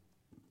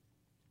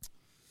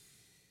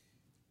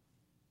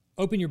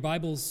Open your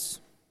Bibles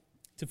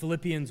to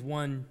Philippians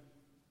 1. We're going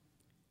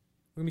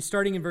to be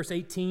starting in verse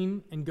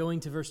 18 and going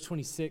to verse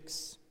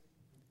 26.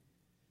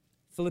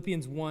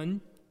 Philippians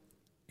 1,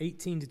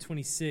 18 to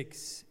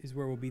 26 is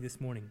where we'll be this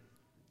morning.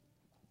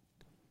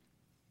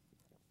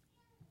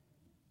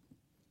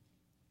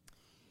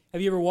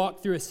 Have you ever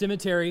walked through a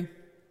cemetery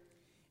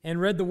and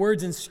read the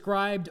words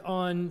inscribed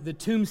on the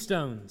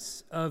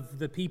tombstones of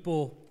the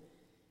people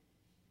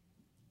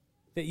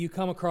that you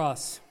come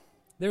across?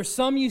 There are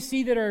some you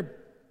see that are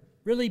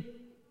really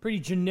pretty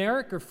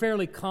generic or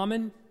fairly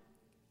common.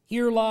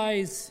 Here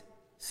lies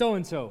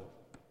so-and-so.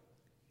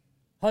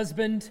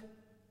 Husband,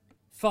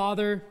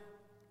 father,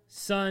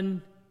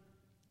 son,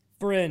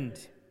 friend.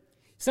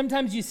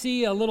 Sometimes you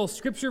see a little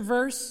scripture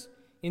verse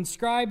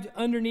inscribed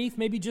underneath,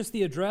 maybe just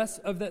the address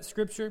of that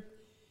scripture.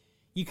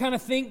 You kind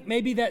of think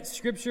maybe that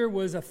scripture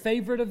was a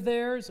favorite of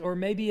theirs, or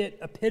maybe it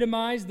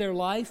epitomized their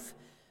life,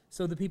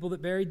 so the people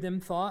that buried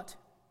them thought.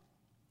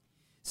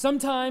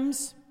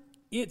 Sometimes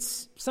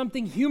it's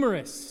something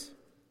humorous,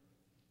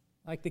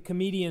 like the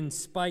comedian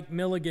Spike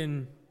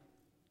Milligan,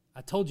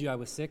 I told you I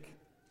was sick.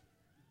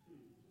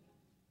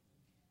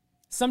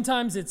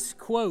 Sometimes it's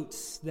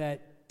quotes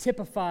that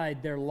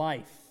typified their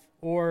life,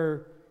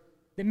 or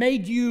that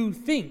made you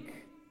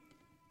think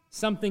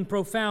something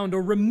profound,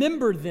 or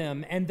remember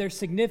them and their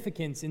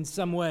significance in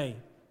some way.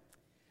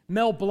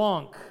 Mel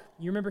Blanc,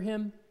 you remember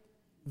him?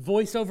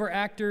 Voiceover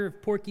actor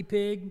of Porky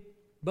Pig,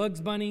 Bugs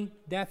Bunny,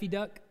 Daffy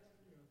Duck.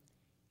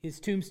 His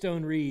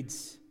tombstone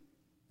reads,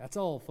 "That's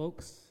all,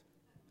 folks."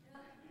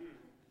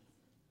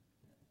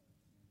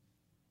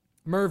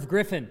 Merv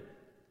Griffin,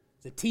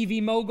 the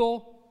TV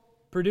mogul,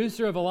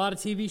 producer of a lot of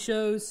TV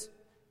shows.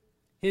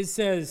 His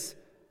says,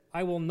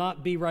 "I will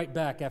not be right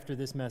back after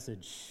this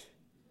message."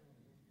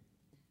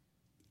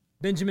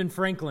 Benjamin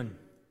Franklin,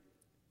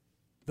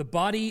 the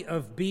body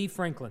of B.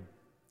 Franklin,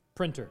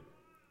 printer.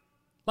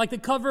 Like the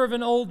cover of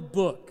an old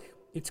book,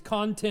 its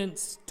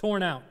contents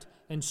torn out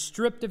and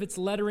stripped of its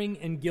lettering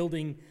and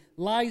gilding,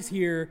 lies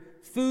here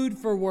food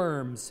for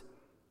worms.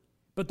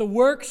 But the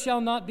work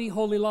shall not be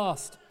wholly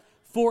lost,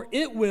 for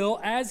it will,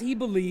 as he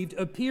believed,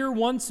 appear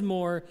once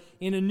more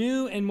in a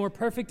new and more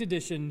perfect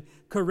edition,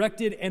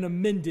 corrected and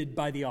amended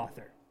by the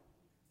author.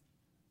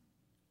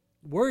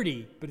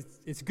 Wordy, but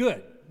it's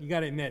good, you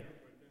got to admit.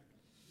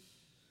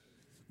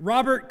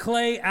 Robert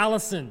Clay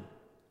Allison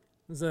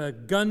was a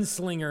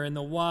gunslinger in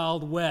the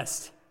Wild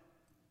West.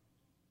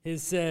 He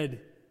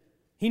said,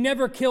 "He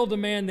never killed a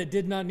man that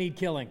did not need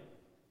killing."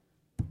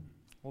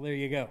 Well, there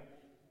you go.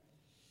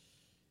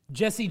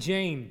 Jesse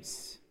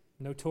James,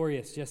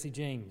 notorious Jesse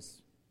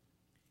James.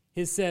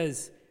 His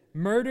says,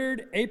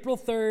 "Murdered April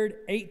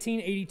 3rd,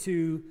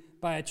 1882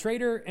 by a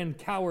traitor and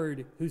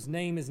coward whose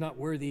name is not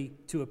worthy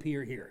to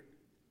appear here."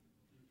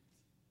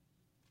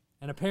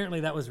 And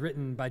apparently that was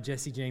written by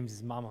Jesse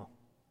James's mama,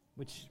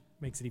 which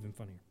makes it even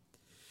funnier.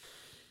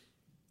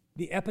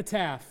 The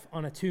epitaph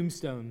on a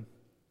tombstone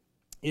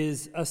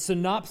is a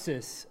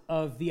synopsis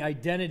of the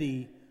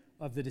identity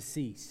of the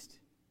deceased.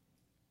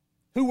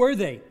 Who were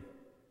they?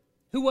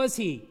 Who was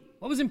he?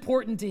 What was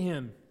important to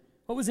him?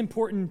 What was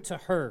important to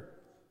her?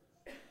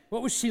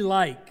 What was she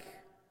like?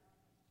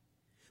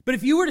 But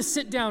if you were to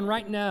sit down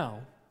right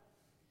now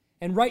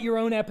and write your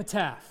own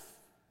epitaph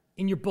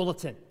in your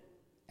bulletin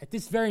at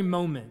this very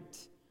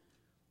moment,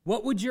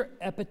 what would your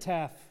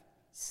epitaph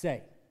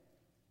say?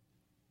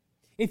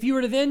 If you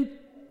were to then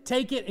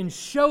take it and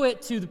show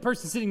it to the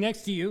person sitting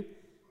next to you,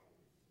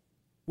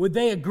 would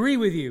they agree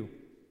with you?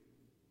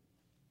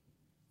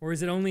 Or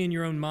is it only in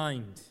your own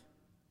mind?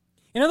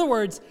 In other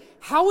words,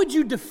 how would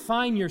you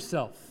define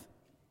yourself?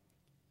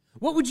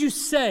 What would you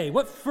say?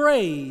 What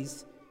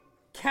phrase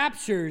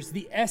captures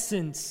the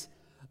essence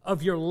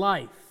of your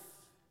life?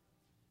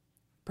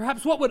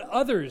 Perhaps what would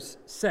others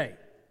say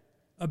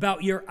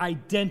about your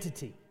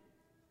identity?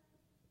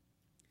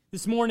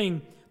 This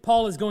morning,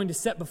 Paul is going to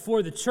set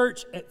before the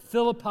church at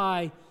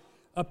Philippi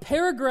a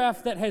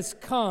paragraph that has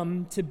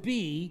come to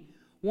be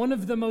one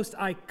of the most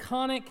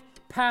iconic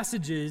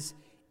passages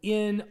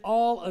in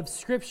all of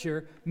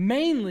Scripture,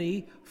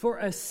 mainly for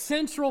a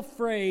central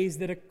phrase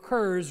that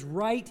occurs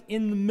right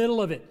in the middle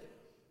of it,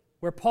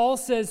 where Paul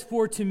says,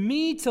 "For to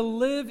me to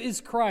live is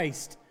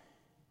Christ,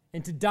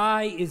 and to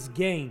die is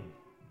gain."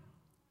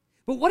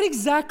 But what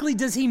exactly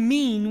does he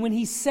mean when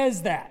he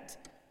says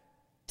that?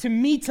 To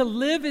me to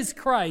live is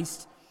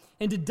Christ,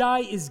 and to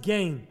die is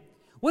gain.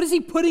 What is he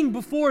putting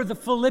before the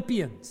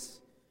Philippians?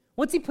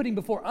 What's he putting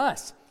before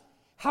us?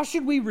 How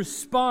should we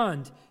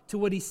respond to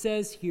what he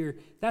says here?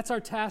 That's our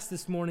task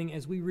this morning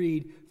as we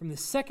read from the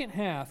second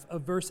half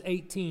of verse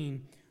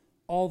 18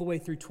 all the way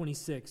through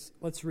 26.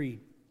 Let's read.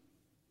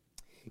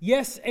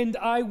 "Yes, and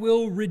I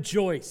will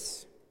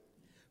rejoice,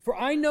 for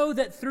I know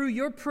that through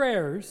your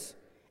prayers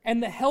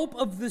and the help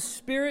of the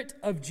Spirit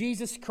of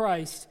Jesus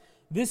Christ,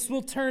 this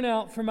will turn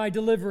out for my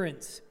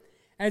deliverance,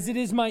 as it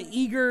is my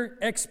eager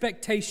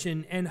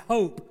expectation and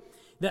hope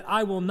that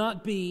I will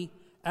not be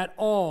at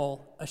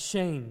all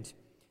ashamed,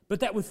 but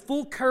that with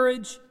full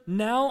courage,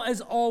 now as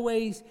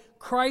always,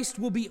 Christ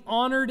will be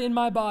honored in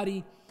my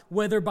body,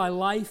 whether by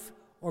life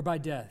or by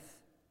death.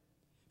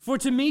 For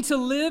to me to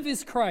live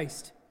is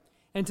Christ,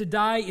 and to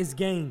die is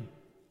gain.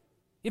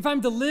 If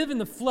I'm to live in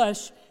the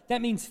flesh,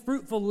 that means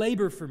fruitful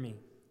labor for me.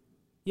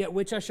 Yet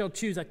which I shall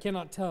choose, I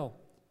cannot tell.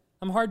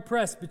 I'm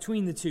hard-pressed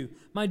between the two.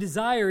 My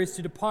desire is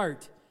to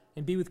depart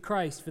and be with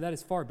Christ, for that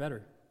is far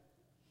better.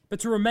 But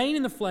to remain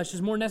in the flesh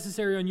is more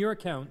necessary on your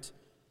account.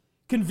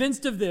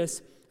 Convinced of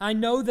this, I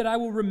know that I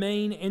will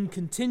remain and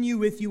continue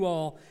with you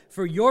all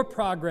for your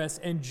progress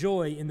and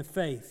joy in the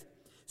faith,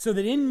 so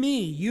that in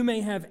me you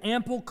may have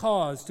ample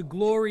cause to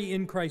glory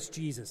in Christ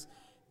Jesus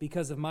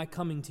because of my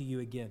coming to you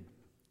again.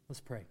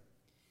 Let's pray.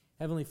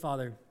 Heavenly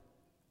Father,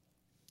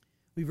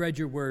 we've read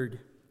your word.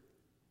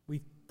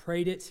 We've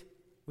prayed it.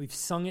 We've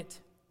sung it.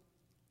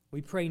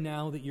 We pray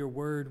now that your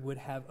word would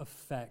have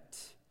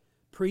effect.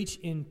 Preach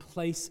in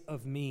place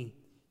of me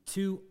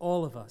to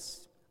all of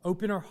us.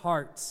 Open our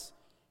hearts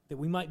that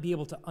we might be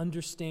able to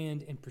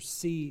understand and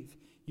perceive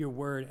your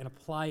word and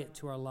apply it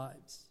to our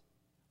lives.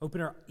 Open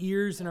our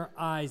ears and our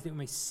eyes that we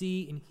may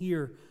see and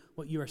hear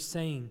what you are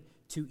saying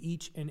to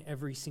each and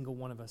every single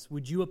one of us.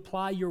 Would you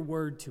apply your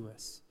word to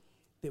us,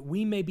 that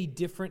we may be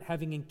different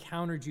having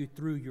encountered you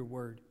through your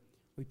word?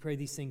 We pray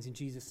these things in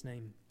Jesus'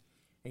 name.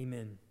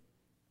 Amen.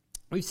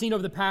 We've seen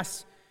over the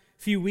past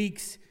few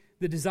weeks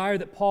the desire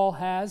that Paul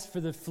has for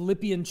the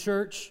Philippian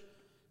church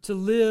to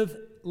live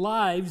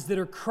lives that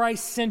are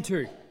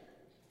Christ-centered.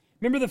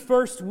 Remember the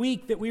first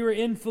week that we were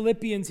in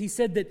Philippians, he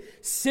said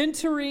that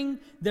centering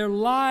their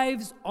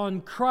lives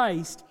on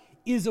Christ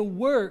is a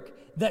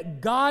work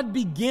that God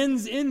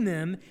begins in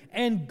them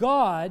and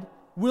God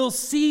will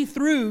see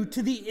through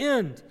to the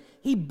end.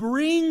 He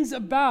brings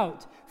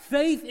about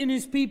faith in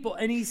his people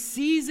and he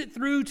sees it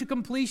through to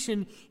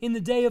completion in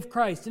the day of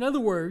Christ. In other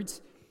words,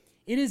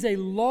 it is a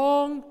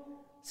long,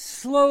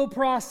 slow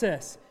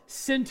process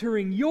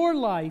centering your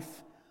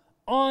life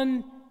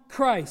on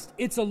Christ.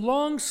 It's a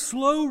long,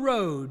 slow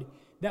road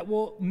that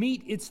will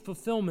meet its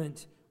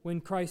fulfillment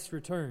when Christ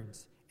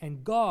returns.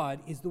 And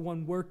God is the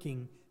one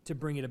working to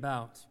bring it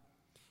about.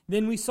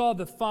 Then we saw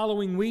the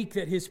following week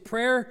that his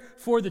prayer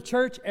for the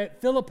church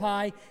at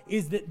Philippi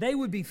is that they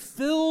would be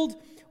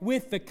filled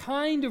with the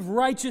kind of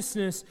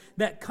righteousness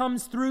that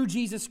comes through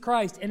Jesus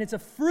Christ. And it's a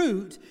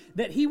fruit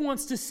that he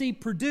wants to see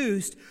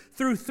produced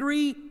through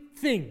three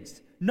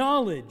things: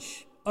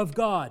 knowledge of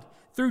God,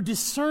 through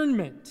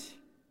discernment,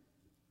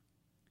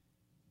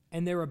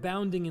 and they're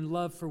abounding in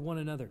love for one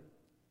another.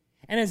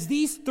 And as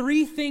these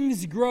three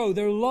things grow,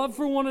 their love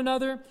for one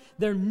another,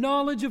 their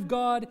knowledge of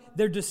God,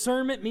 their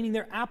discernment, meaning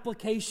their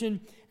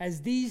application,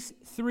 as these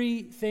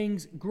three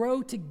things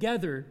grow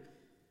together,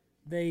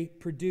 they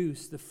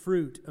produce the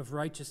fruit of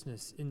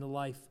righteousness in the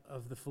life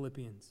of the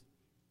Philippians.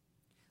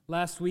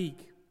 Last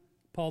week,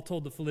 Paul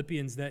told the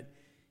Philippians that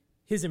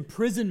his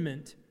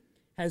imprisonment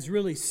has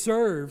really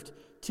served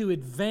to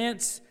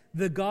advance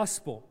the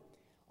gospel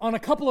on a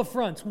couple of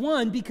fronts.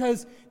 One,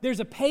 because there's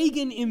a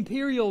pagan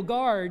imperial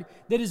guard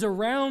that is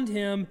around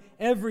him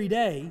every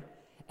day,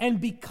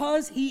 and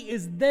because he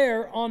is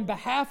there on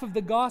behalf of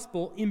the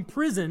gospel,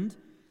 imprisoned,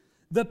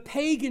 the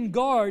pagan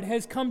guard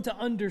has come to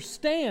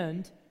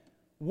understand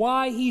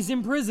why he's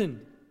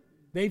imprisoned.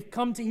 They've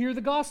come to hear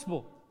the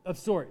gospel of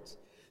sorts.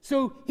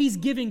 So he's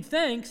giving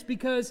thanks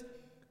because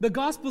the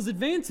gospel's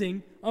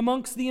advancing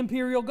amongst the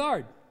imperial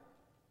guard.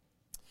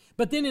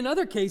 But then in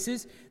other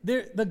cases,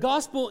 the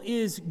gospel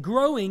is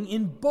growing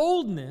in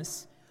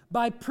boldness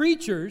by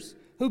preachers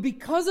who,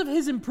 because of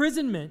his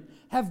imprisonment,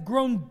 have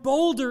grown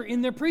bolder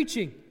in their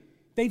preaching.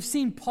 They've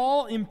seen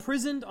Paul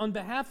imprisoned on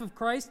behalf of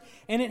Christ,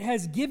 and it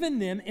has given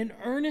them an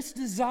earnest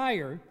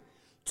desire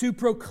to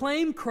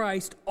proclaim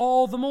Christ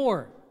all the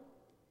more.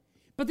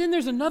 But then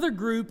there's another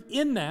group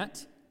in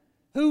that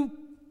who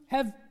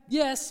have,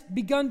 yes,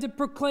 begun to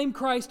proclaim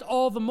Christ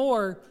all the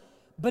more,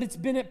 but it's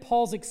been at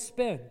Paul's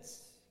expense.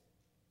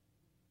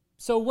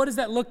 So what does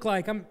that look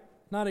like? I'm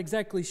not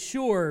exactly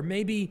sure.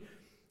 Maybe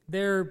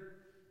they're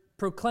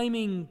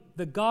proclaiming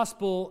the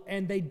gospel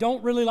and they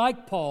don't really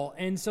like Paul,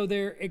 and so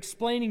they're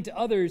explaining to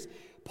others,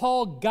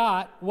 Paul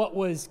got what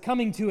was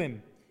coming to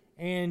him,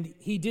 and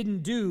he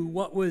didn't do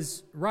what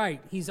was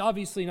right. He's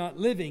obviously not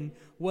living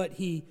what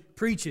he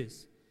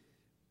preaches.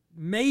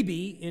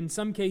 Maybe, in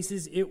some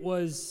cases, it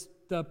was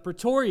the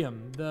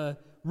Praetorium, the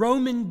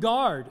Roman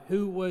guard,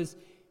 who was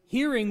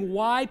hearing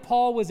why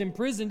Paul was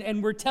imprisoned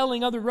and were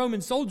telling other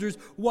Roman soldiers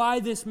why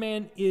this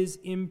man is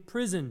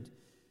imprisoned.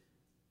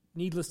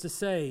 Needless to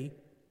say,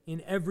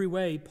 in every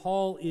way,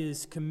 Paul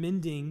is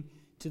commending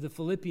to the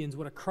Philippians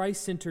what a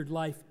Christ-centered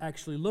life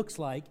actually looks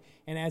like,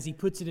 and as he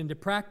puts it into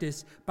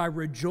practice by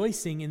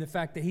rejoicing in the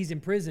fact that he's in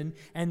prison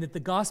and that the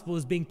gospel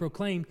is being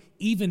proclaimed,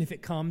 even if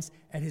it comes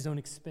at his own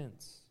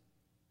expense.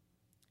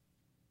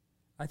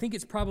 I think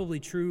it's probably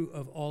true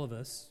of all of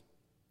us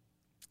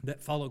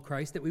that follow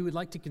Christ that we would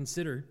like to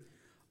consider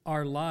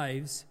our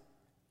lives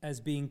as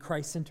being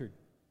Christ-centered.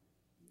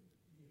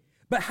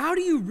 But how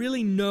do you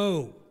really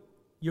know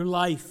your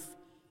life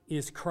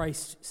is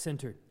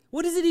Christ-centered?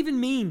 What does it even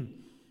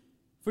mean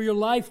for your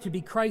life to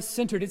be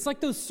Christ-centered. It's like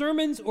those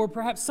sermons or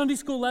perhaps Sunday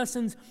school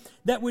lessons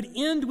that would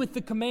end with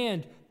the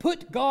command,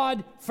 put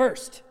God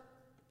first.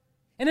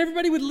 And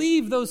everybody would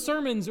leave those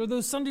sermons or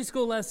those Sunday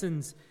school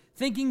lessons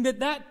thinking that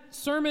that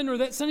sermon or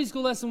that Sunday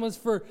school lesson was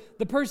for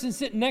the person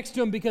sitting next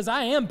to him because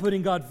I am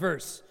putting God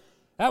first.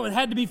 That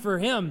had to be for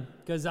him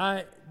because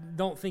I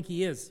don't think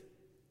he is.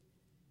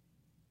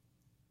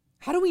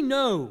 How do we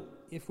know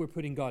if we're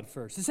putting God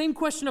first? The same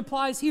question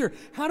applies here.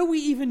 How do we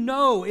even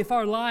know if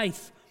our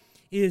life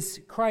is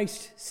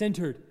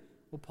Christ-centered?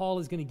 Well, Paul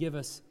is going to give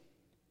us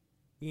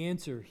the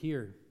answer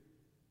here.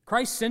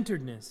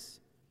 Christ-centeredness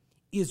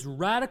is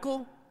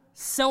radical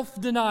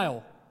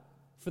self-denial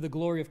for the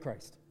glory of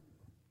Christ.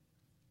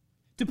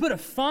 To put a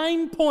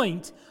fine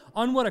point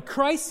on what a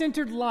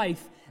Christ-centered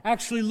life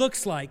actually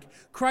looks like,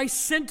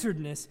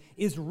 Christ-centeredness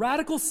is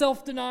radical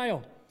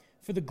self-denial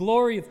for the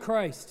glory of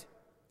Christ.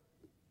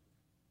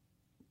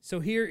 So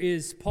here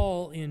is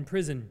Paul in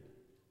prison,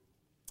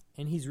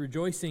 and he's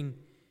rejoicing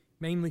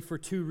mainly for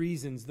two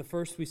reasons. The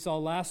first we saw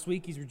last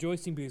week, he's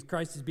rejoicing because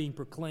Christ is being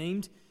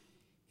proclaimed.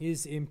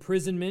 His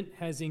imprisonment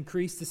has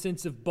increased the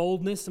sense of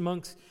boldness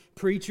amongst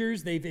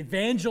preachers. They've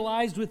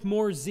evangelized with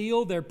more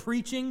zeal. They're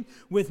preaching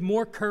with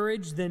more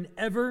courage than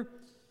ever.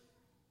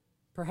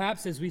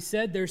 Perhaps, as we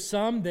said, there's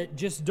some that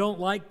just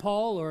don't like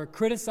Paul or are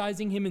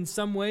criticizing him in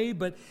some way,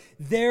 but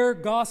their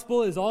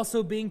gospel is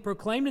also being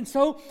proclaimed. And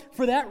so,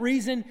 for that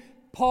reason,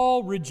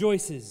 Paul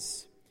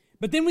rejoices.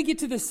 But then we get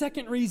to the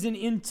second reason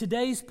in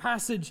today's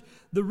passage,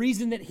 the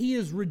reason that he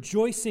is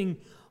rejoicing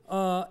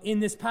in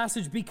this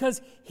passage,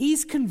 because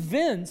he's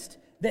convinced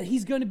that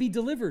he's going to be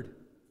delivered.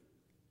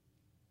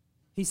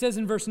 He says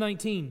in verse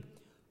 19,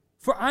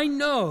 "For I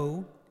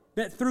know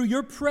that through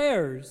your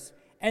prayers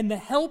and the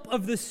help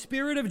of the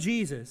Spirit of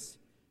Jesus,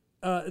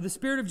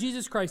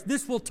 Christ,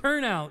 this will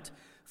turn out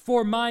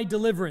for my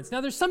deliverance." Now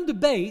there's some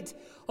debate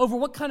over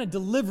what kind of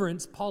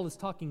deliverance Paul is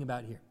talking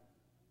about here.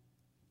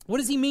 What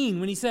does he mean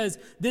when he says,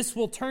 this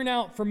will turn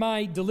out for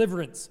my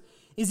deliverance?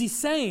 Is he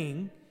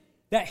saying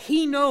that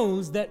he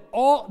knows that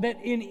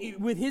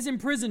with his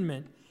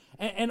imprisonment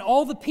and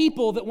all the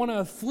people that want to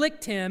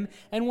afflict him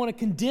and want to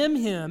condemn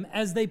him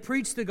as they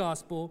preach the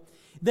gospel,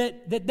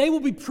 that they will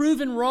be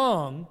proven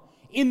wrong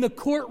in the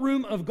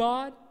courtroom of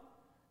God,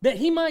 that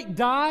he might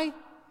die,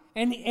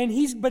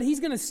 but he's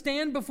going to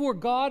stand before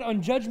God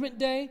on Judgment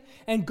Day,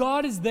 and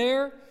God is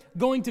there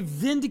going to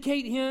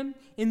vindicate him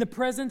in the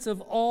presence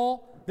of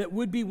all that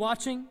would be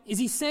watching? Is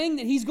he saying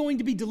that he's going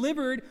to be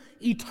delivered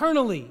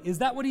eternally? Is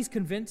that what he's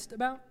convinced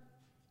about?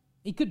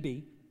 He could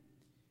be.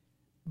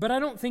 But I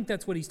don't think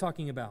that's what he's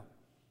talking about.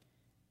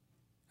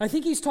 I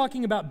think he's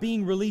talking about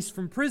being released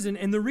from prison,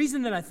 and the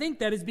reason that I think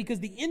that is because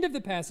the end of the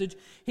passage,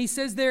 he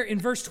says there in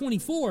verse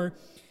 24,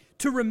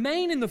 "To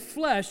remain in the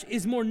flesh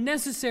is more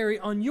necessary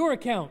on your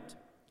account.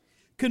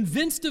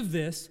 Convinced of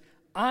this,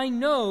 I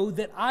know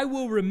that I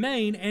will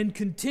remain and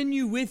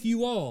continue with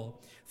you all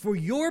for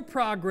your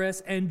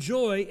progress and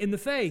joy in the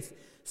faith,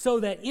 so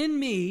that in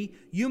me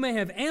you may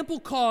have ample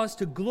cause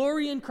to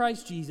glory in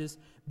Christ Jesus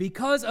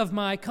because of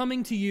my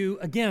coming to you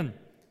again."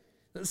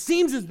 It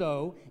seems as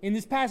though in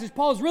this passage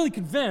Paul is really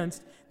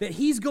convinced that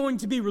he's going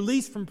to be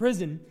released from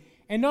prison,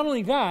 and not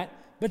only that,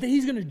 but that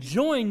he's going to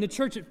join the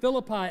church at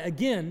Philippi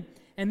again,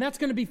 and that's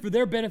going to be for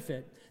their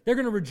benefit. They're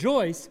going to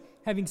rejoice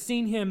having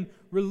seen him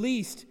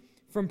released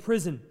from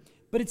prison.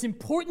 But it's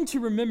important to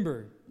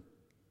remember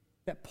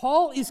that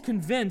Paul is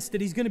convinced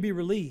that he's going to be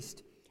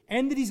released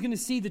and that he's going to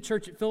see the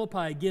church at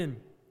Philippi again.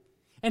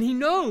 And he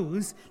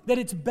knows that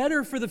it's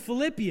better for the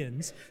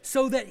Philippians,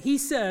 so that he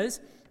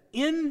says,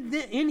 in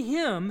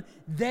him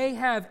they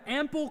have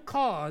ample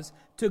cause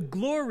to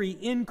glory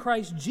in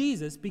Christ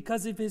Jesus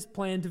because of his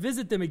plan to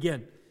visit them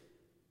again.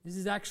 This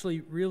is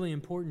actually really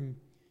important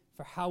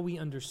for how we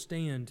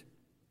understand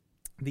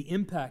the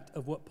impact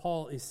of what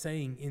Paul is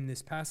saying in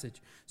this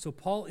passage. So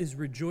Paul is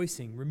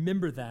rejoicing.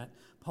 Remember that.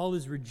 Paul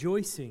is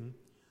rejoicing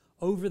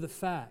over the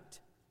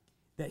fact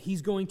that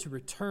he's going to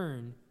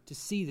return to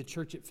see the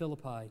church at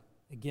Philippi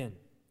again.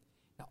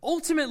 Now,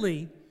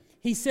 ultimately,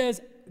 he says,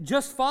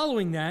 just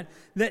following that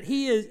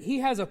he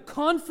has a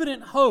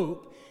confident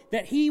hope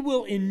that he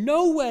will in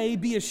no way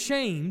be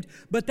ashamed,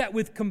 but that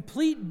with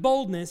complete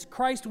boldness,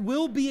 Christ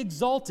will be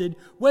exalted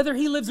whether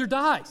he lives or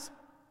dies.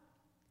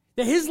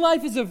 That his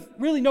life is of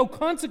really no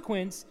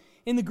consequence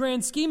in the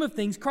grand scheme of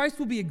things. Christ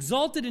will be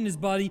exalted in his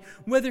body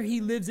whether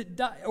he lives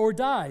or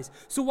dies.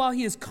 So while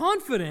he is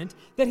confident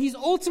that he's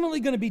ultimately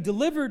going to be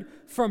delivered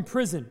from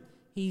prison,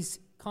 he's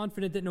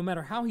confident that no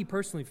matter how he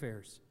personally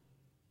fares,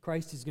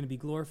 Christ is going to be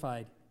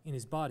glorified in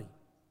his body.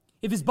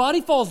 If his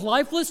body falls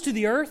lifeless to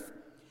the earth,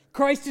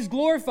 Christ is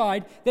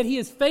glorified that he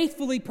has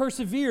faithfully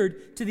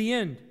persevered to the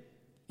end.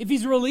 If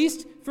he's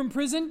released from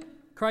prison,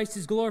 Christ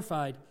is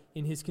glorified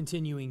in his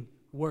continuing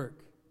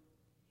work.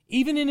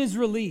 Even in his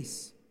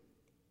release,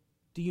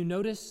 do you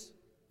notice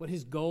what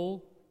his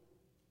goal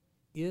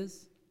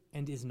is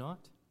and is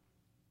not?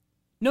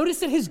 Notice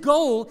that his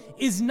goal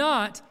is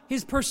not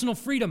his personal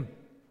freedom.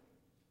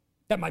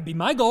 That might be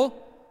my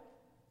goal.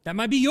 That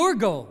might be your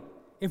goal.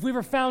 If we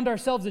ever found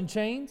ourselves in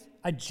chains,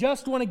 I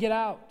just want to get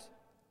out.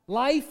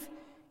 Life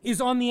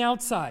is on the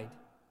outside.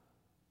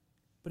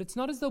 But it's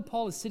not as though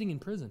Paul is sitting in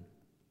prison,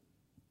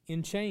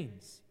 in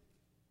chains,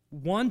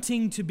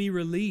 wanting to be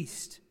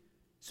released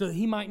so that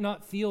he might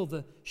not feel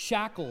the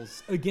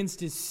shackles against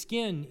his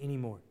skin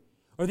anymore,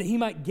 or that he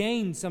might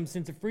gain some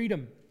sense of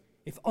freedom.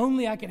 If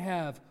only I could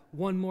have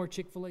one more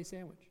Chick-fil-A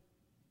sandwich.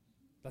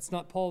 That's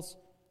not Paul's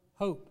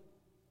hope.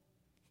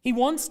 He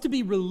wants to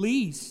be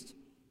released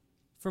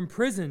from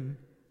prison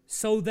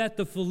so that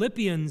the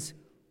Philippians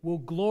will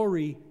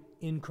glory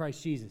in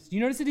Christ Jesus. Do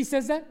you notice that he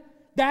says that?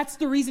 That's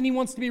the reason he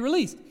wants to be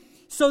released.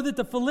 So that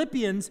the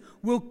Philippians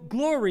will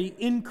glory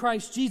in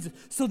Christ Jesus.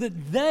 So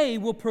that they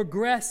will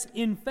progress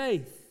in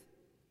faith.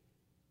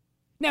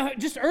 Now,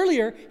 just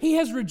earlier, he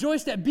has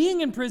rejoiced at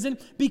being in prison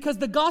because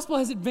the gospel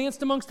has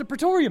advanced amongst the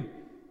praetorium.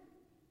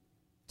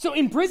 So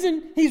in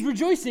prison, he's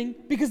rejoicing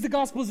because the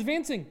gospel is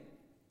advancing.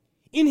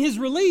 In his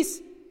release,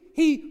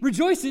 he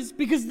rejoices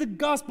because the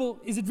gospel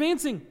is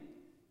advancing.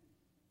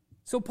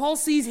 So Paul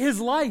sees his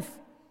life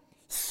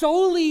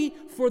solely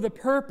for the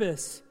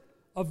purpose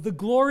of the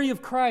glory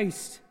of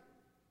Christ.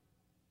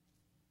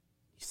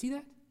 You see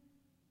that?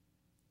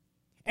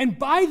 And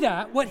by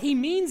that, what he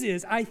means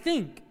is, I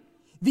think,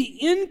 the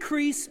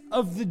increase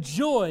of the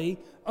joy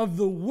of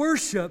the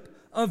worship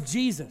of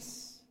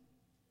Jesus.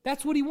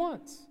 That's what he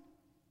wants.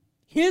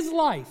 His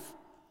life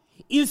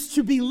is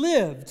to be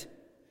lived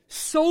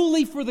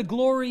solely for the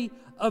glory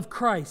of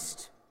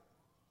Christ.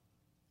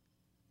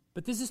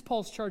 But this is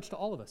Paul's charge to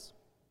all of us.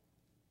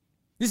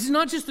 This is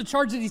not just the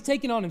charge that he's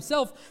taken on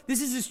himself.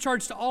 This is his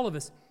charge to all of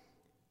us.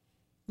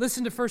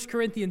 Listen to 1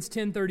 Corinthians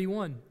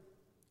 10:31.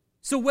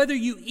 So whether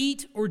you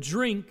eat or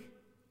drink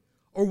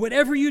or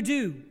whatever you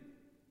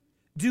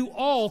do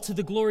all to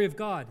the glory of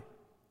God.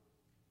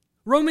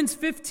 Romans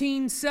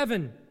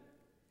 15:7.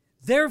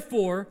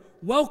 Therefore,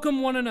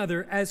 welcome one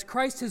another as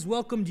Christ has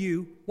welcomed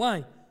you.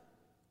 Why?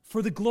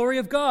 For the glory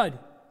of God.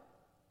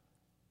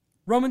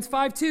 Romans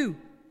 5:2.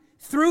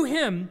 Through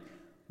him,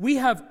 we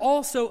have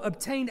also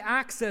obtained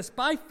access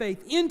by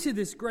faith into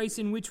this grace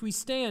in which we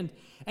stand,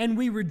 and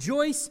we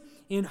rejoice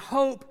in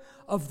hope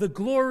of the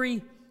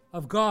glory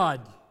of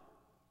God.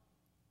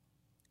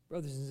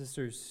 Brothers and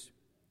sisters,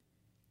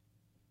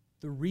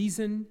 the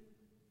reason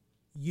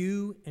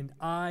you and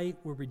I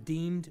were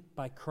redeemed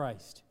by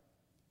Christ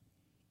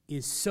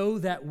is so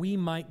that we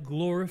might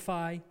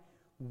glorify,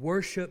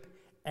 worship,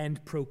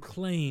 and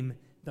proclaim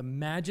the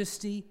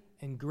majesty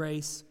and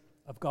grace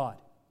of God.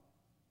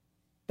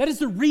 That is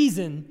the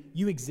reason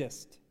you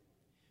exist.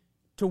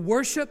 To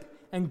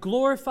worship and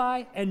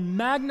glorify and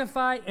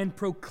magnify and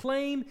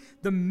proclaim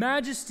the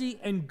majesty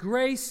and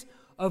grace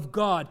of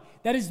God.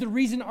 That is the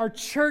reason our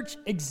church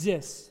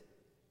exists.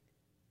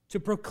 To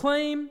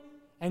proclaim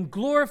and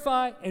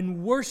glorify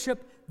and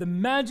worship the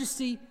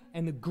majesty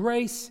and the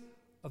grace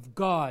of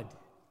God.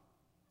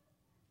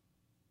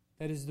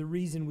 That is the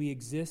reason we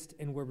exist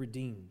and were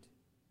redeemed.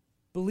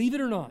 Believe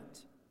it or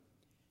not,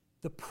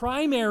 the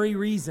primary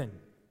reason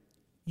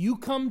you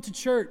come to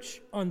church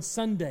on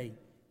Sunday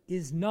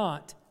is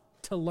not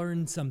to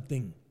learn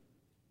something.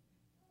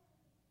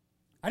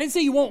 I didn't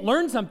say you won't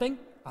learn something.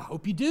 I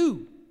hope you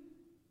do.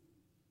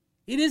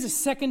 It is a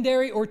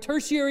secondary or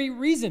tertiary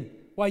reason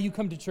why you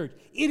come to church.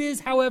 It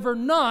is, however,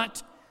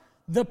 not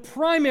the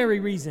primary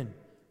reason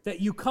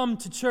that you come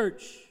to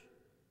church.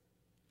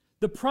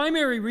 The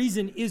primary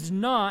reason is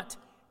not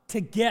to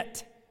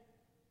get.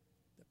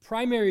 The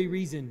primary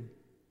reason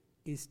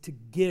is to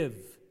give.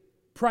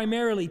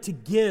 Primarily to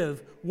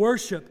give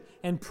worship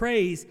and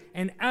praise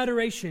and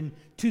adoration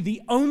to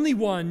the only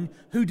one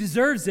who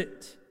deserves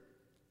it.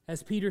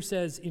 As Peter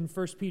says in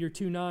 1 Peter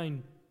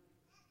 2:9,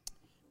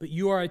 but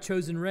you are a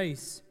chosen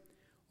race,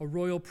 a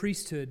royal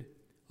priesthood,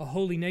 a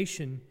holy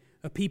nation,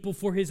 a people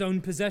for his own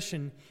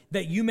possession,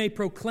 that you may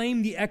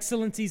proclaim the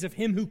excellencies of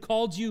him who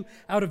called you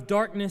out of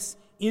darkness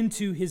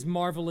into his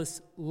marvelous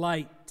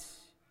light.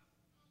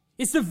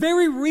 It's the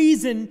very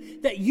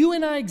reason that you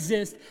and I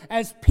exist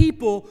as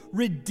people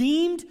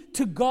redeemed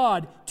to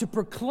God to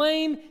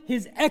proclaim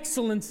his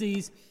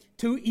excellencies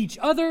to each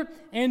other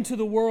and to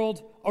the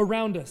world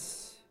around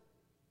us.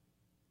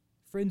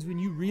 Friends, when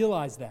you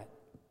realize that,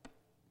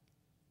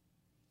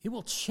 it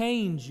will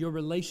change your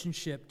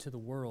relationship to the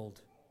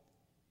world.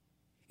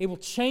 It will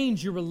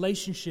change your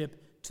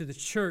relationship to the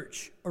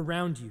church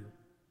around you.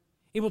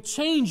 It will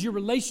change your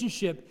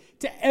relationship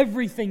to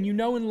everything you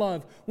know and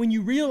love when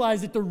you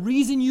realize that the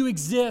reason you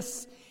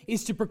exist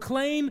is to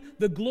proclaim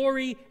the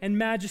glory and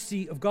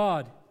majesty of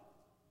God.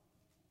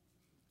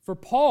 For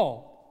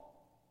Paul,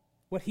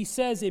 what he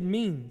says it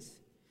means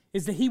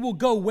is that he will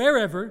go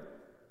wherever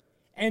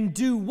and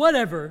do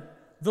whatever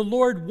the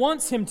Lord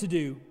wants him to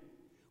do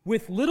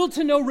with little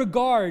to no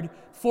regard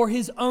for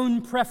his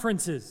own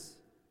preferences.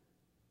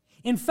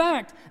 In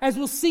fact, as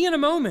we'll see in a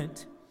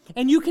moment,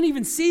 and you can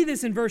even see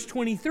this in verse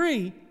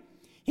 23,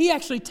 he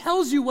actually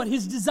tells you what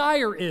his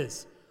desire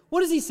is.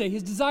 What does he say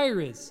his desire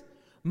is?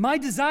 My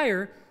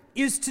desire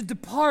is to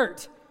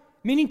depart,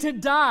 meaning to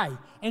die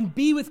and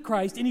be with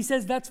Christ. And he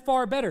says that's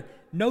far better.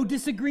 No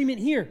disagreement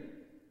here.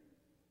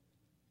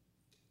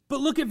 But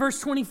look at verse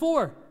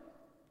 24.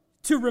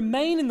 To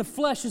remain in the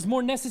flesh is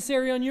more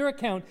necessary on your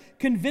account.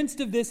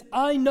 Convinced of this,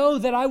 I know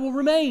that I will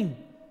remain.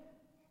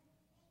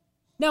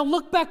 Now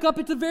look back up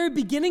at the very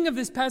beginning of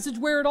this passage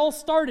where it all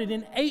started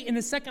in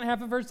the second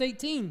half of verse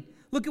 18.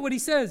 Look at what he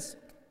says.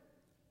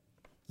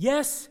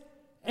 Yes,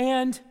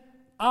 and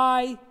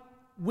I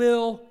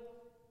will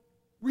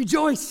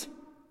rejoice.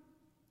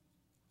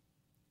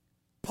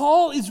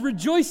 Paul is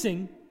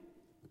rejoicing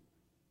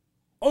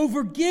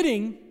over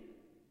getting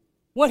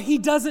what he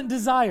doesn't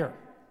desire.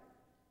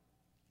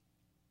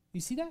 You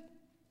see that?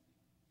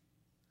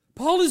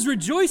 Paul is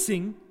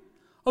rejoicing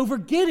over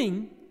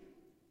getting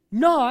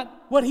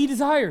not what he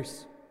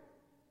desires.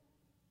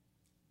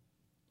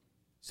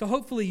 So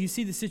hopefully you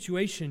see the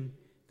situation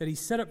that he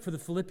set up for the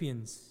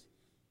Philippians.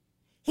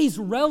 He's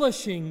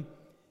relishing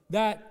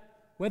that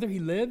whether he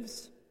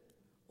lives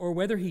or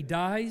whether he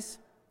dies,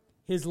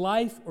 his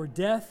life or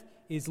death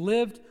is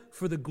lived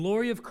for the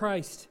glory of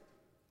Christ.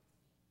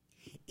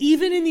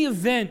 Even in the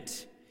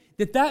event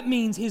that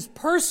means his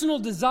personal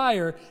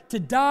desire to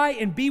die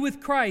and be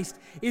with Christ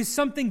is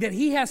something that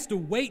he has to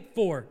wait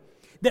for,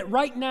 that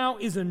right now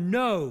is a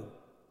no.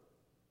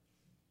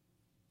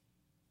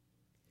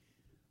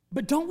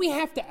 But don't we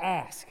have to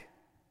ask,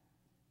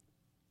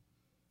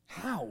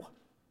 how?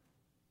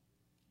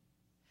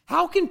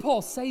 How can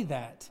Paul say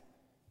that?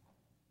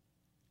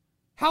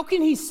 How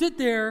can he sit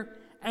there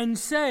and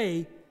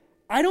say,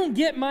 I don't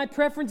get my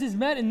preferences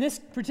met in this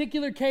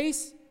particular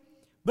case,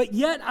 but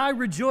yet I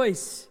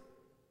rejoice?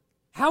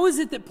 How is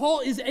it that Paul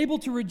is able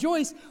to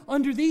rejoice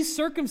under these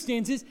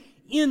circumstances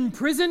in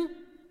prison,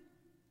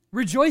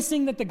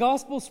 rejoicing that the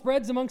gospel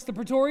spreads amongst the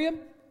praetorium,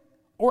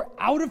 or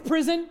out of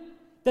prison,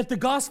 that the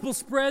gospel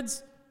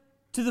spreads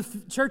to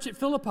the church at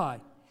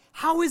Philippi?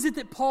 How is it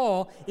that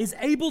Paul is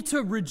able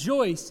to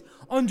rejoice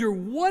under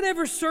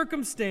whatever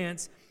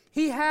circumstance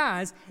he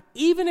has,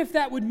 even if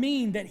that would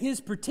mean that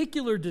his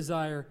particular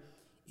desire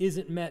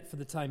isn't met for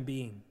the time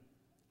being?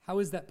 How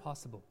is that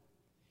possible?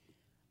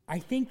 I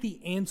think the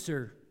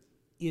answer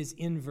is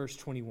in verse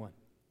 21.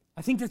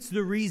 I think that's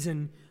the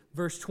reason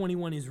verse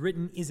 21 is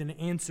written, is an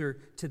answer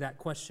to that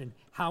question.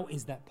 How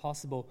is that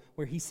possible?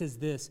 Where he says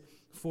this,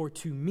 for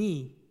to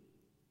me,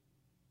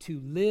 to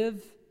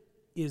live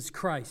is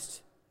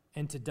Christ,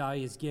 and to die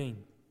is gain.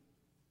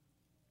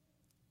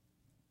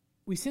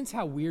 We sense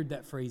how weird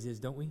that phrase is,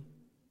 don't we?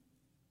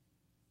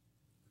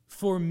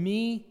 For to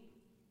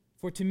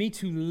me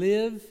to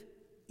live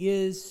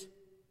is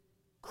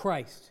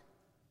Christ.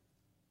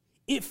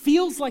 It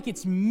feels like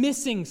it's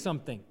missing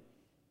something.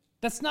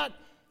 That's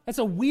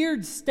a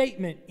weird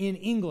statement in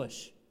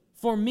English.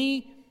 For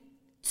me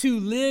to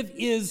live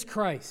is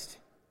Christ.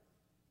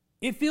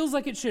 It feels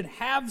like it should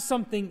have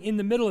something in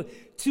the middle.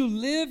 To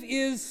live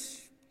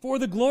is for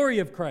the glory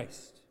of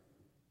Christ.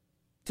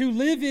 To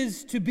live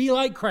is to be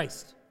like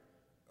Christ.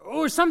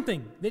 Or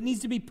something that needs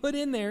to be put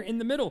in there in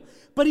the middle.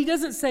 But he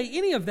doesn't say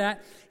any of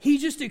that. He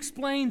just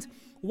explains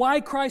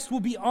why Christ will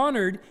be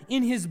honored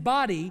in his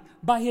body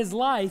by his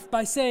life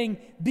by saying,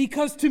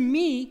 because to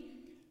me,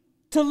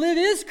 to live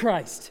is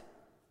Christ.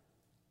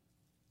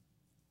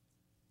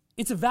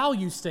 It's a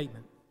value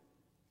statement.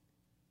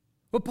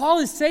 What Paul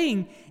is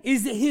saying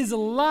is that his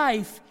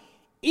life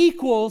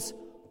equals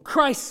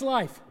Christ's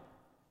life.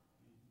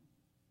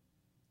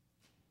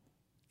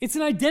 It's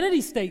an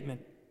identity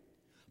statement.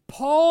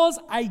 Paul's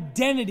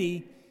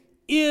identity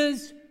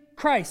is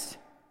Christ.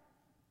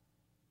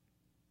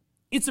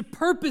 It's a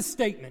purpose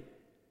statement.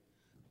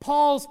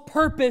 Paul's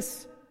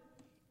purpose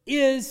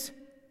is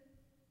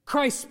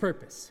Christ's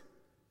purpose.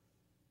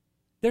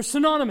 They're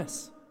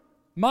synonymous.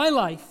 My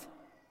life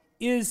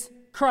is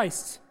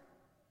Christ's.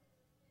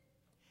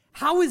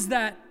 How is it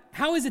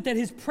that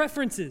his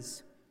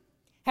preferences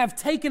have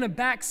taken a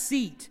back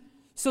seat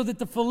so that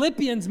the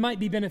Philippians might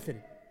be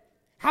benefited?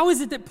 How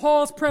is it that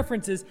Paul's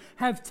preferences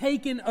have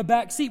taken a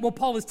back seat? Well,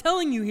 Paul is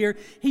telling you here,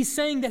 he's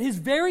saying that his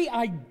very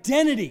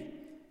identity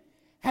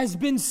has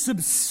been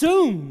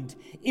subsumed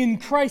in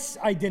Christ's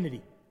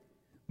identity.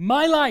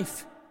 My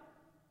life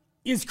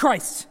is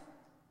Christ.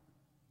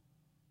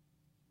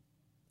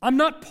 I'm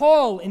not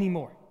Paul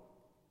anymore.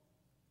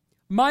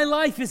 My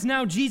life is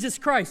now Jesus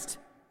Christ.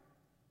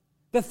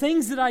 The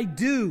things that I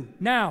do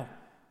now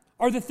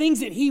are the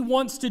things that he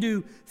wants to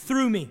do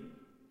through me.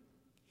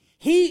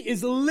 He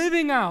is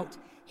living out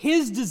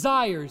his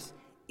desires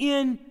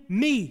in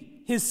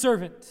me, his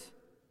servant.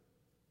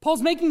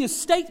 Paul's making a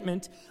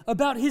statement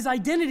about his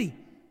identity.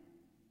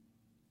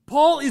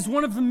 Paul is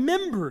one of the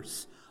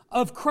members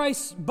of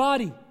Christ's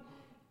body.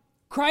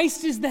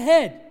 Christ is the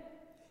head.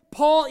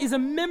 Paul is a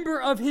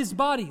member of his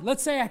body.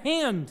 Let's say a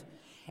hand.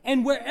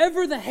 And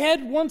wherever the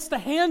head wants the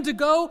hand to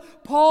go,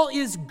 Paul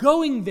is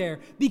going there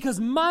because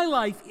my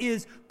life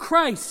is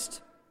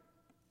Christ.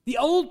 The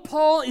old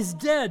Paul is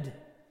dead.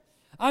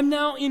 I'm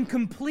now in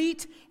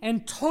complete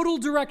and total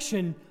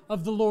direction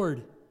of the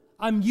Lord.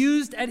 I'm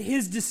used at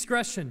his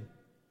discretion.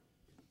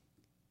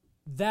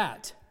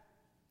 That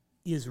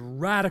is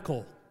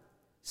radical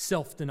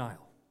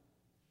self-denial.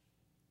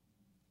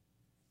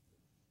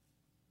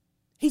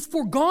 He's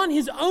foregone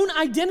his own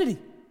identity.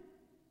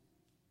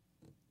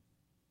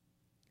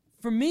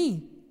 For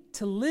me,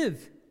 to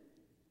live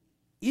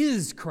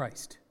is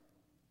Christ.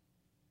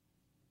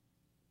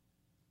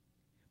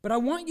 But I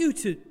want you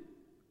to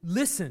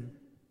listen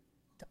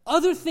to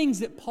other things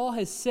that Paul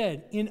has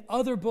said in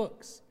other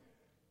books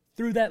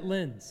through that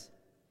lens.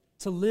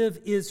 To live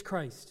is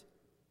Christ.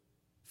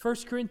 1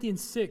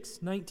 Corinthians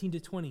 6, 19 to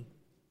 20.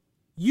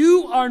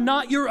 You are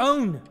not your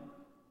own,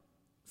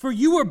 for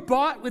you were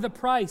bought with a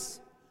price.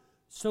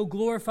 So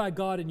glorify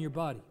God in your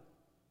body.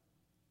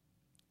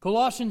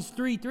 Colossians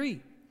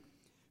 3:3.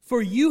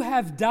 For you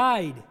have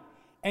died,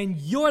 and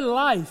your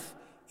life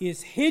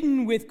is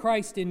hidden with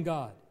Christ in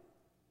God.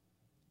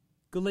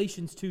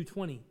 Galatians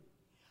 2:20.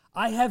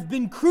 I have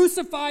been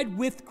crucified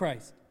with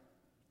Christ.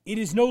 It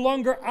is no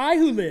longer I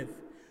who live,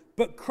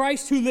 but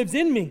Christ who lives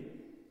in me.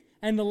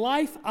 And the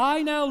life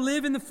I now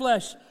live in the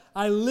flesh,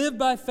 I live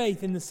by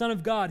faith in the Son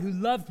of God who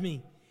loved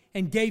me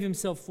and gave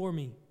himself for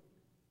me.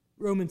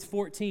 Romans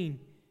 14,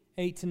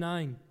 8 to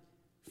 9.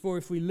 For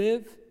if we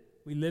live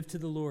to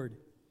the Lord.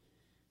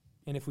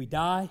 And if we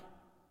die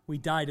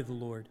to the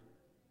Lord.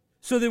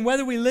 So then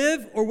whether we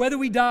live or whether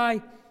we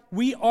die,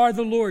 we are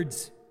the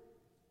Lord's.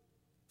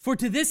 For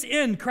to this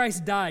end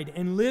Christ died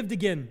and lived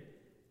again,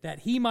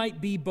 that he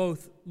might be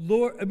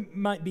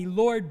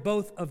Lord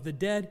both of the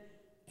dead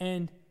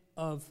and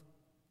of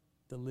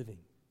the living.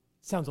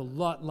 Sounds a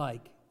lot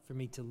like, for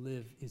me to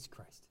live is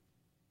Christ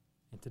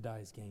and to die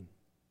is gain.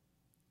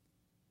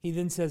 He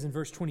then says in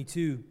verse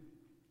 22,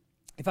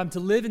 if I'm to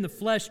live in the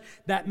flesh,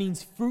 that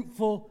means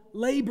fruitful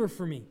labor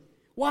for me.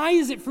 Why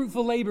is it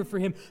fruitful labor for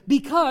him?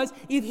 Because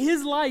if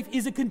his life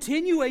is a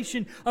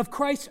continuation of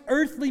Christ's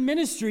earthly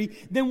ministry,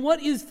 then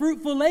what is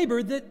fruitful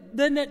labor?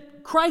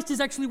 That Christ is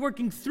actually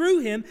working through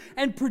him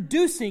and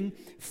producing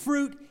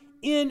fruit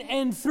in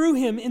and through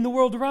him in the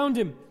world around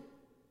him.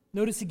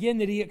 Notice again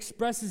that he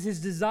expresses his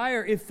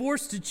desire, if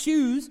forced to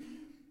choose,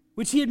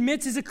 which he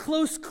admits is a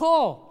close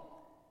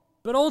call.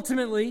 But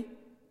ultimately,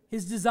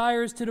 his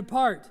desire is to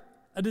depart,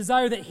 a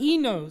desire that he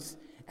knows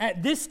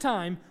at this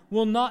time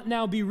will not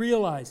now be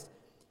realized.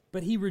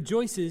 But he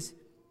rejoices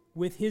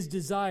with his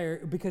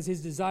desire because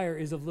his desire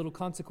is of little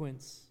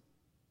consequence.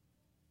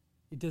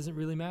 It doesn't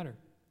really matter.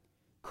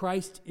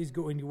 Christ is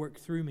going to work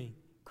through me.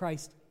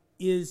 Christ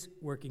is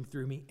working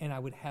through me, and I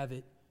would have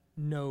it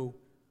no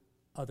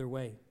other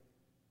way.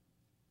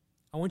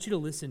 I want you to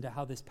listen to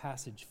how this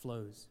passage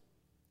flows.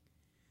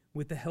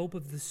 With the help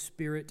of the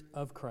Spirit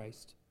of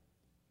Christ,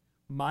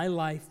 my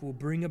life will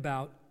bring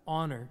about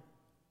honor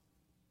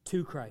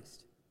to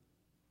Christ.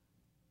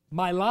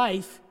 My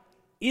life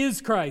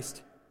is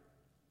Christ.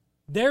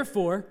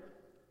 Therefore,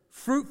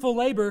 fruitful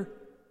labor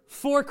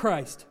for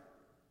Christ.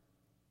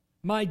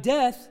 My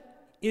death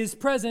is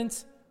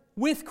presence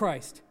with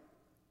Christ,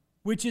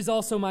 which is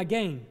also my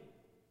gain.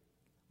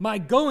 My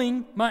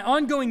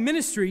ongoing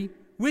ministry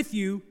with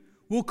you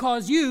will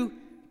cause you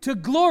to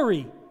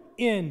glory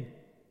in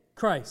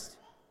Christ.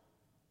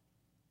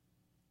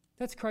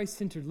 That's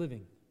Christ-centered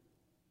living.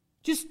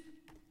 Just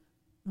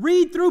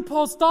read through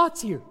Paul's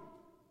thoughts here.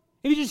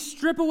 If you just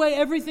strip away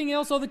everything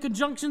else, all the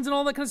conjunctions and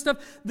all that kind of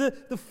stuff,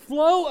 the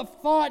flow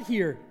of thought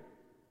here,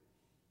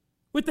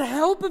 with the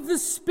help of the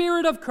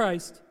Spirit of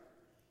Christ,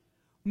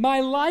 my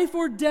life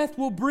or death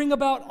will bring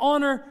about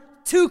honor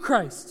to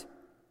Christ.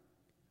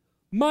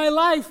 My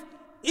life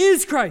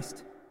is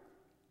Christ,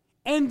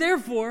 and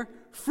therefore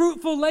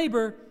fruitful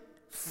labor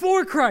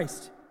for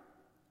Christ.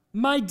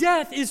 My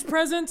death is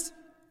presence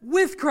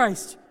with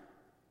Christ,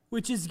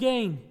 which is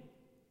gain.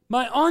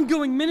 My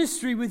ongoing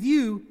ministry with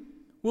you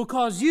will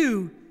cause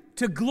you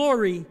to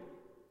glory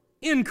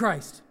in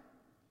Christ.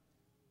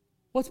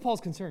 What's Paul's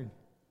concern?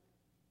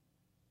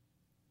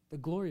 The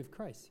glory of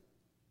Christ.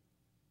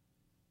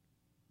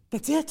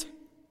 That's it.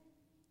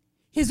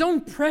 His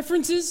own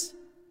preferences,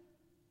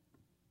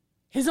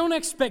 his own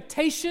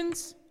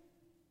expectations,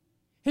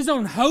 his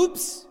own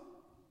hopes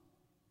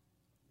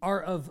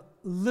are of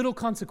little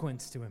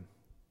consequence to him.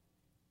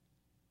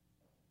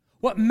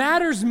 What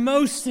matters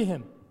most to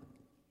him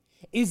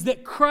is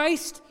that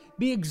Christ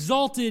be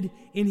exalted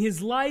in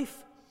his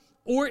life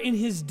or in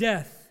his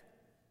death.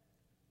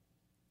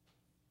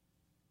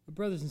 But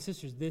brothers and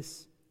sisters,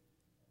 this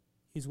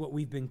is what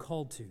we've been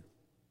called to.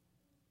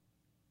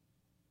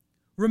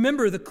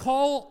 Remember, the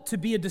call to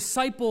be a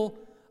disciple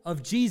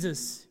of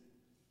Jesus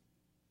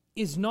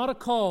is not a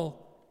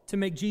call to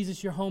make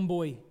Jesus your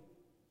homeboy.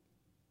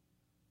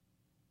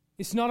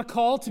 It's not a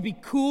call to be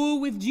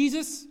cool with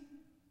Jesus.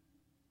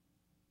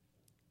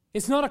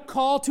 It's not a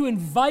call to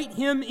invite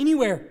him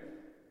anywhere.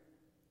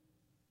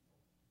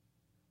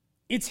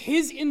 It's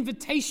his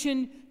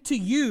invitation to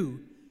you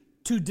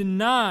to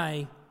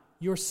deny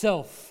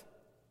yourself.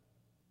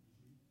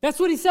 That's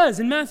what he says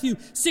in Matthew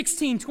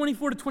 16,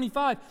 24 to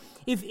 25.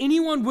 If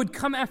anyone would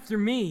come after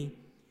me,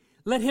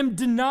 let him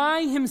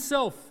deny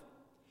himself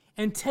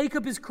and take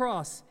up his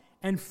cross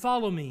and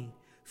follow me.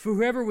 For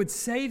whoever would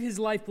save his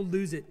life will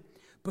lose it,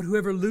 but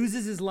whoever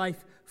loses his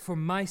life for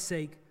my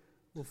sake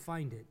will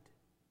find it.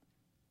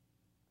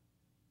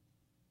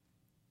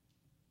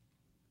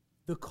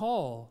 The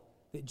call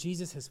that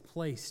Jesus has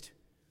placed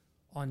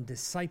on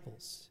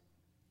disciples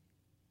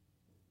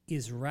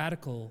is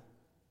radical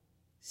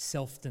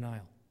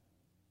self-denial.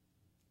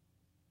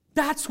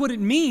 That's what it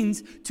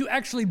means to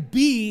actually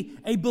be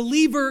a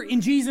believer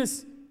in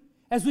Jesus.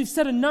 As we've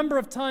said a number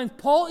of times,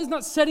 Paul is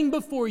not setting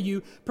before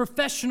you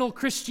professional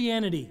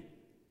Christianity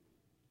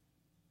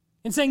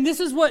and saying this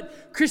is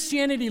what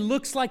Christianity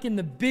looks like in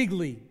the big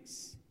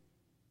leagues.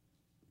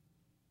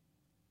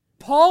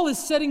 Paul is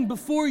setting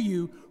before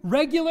you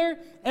regular,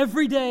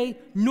 everyday,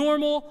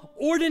 normal,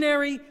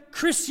 ordinary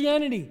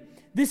Christianity.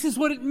 This is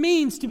what it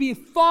means to be a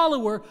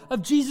follower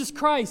of Jesus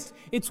Christ.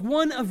 It's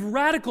one of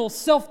radical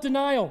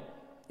self-denial.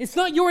 It's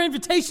not your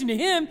invitation to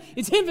him,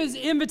 it's his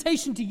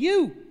invitation to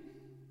you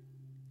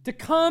to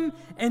come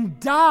and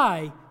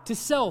die to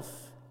self.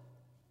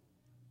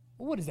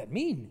 Well, what does that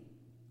mean?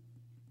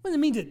 What does it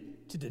mean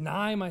to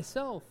deny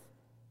myself?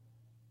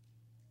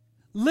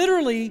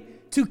 Literally,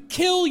 to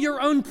kill your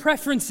own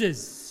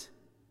preferences.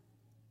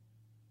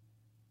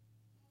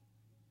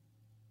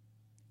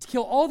 To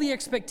kill all the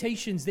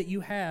expectations that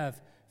you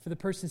have for the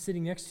person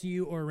sitting next to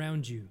you or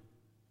around you.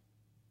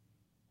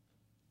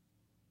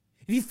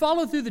 If you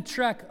follow through the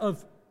trek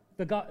of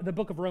the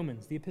book of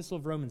Romans, the epistle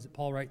of Romans that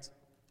Paul writes,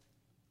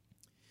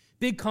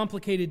 big,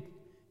 complicated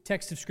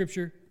text of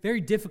Scripture,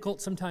 very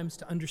difficult sometimes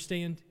to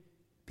understand.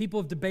 People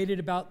have debated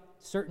about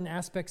certain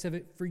aspects of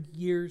it for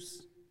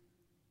years.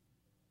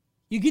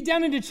 You get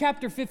down into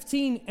chapter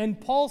 15, and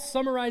Paul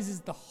summarizes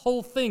the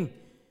whole thing,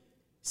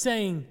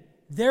 saying,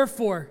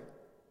 therefore,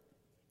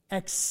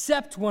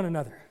 accept one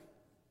another.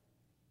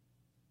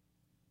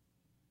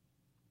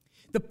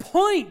 The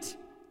point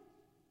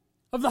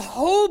of the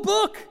whole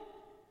book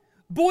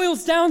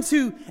boils down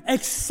to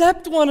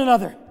accept one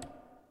another.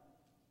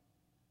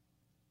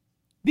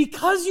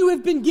 Because you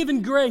have been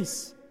given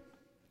grace,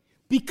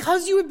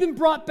 because you have been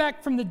brought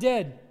back from the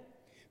dead,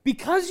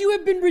 because you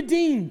have been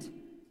redeemed,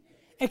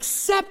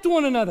 accept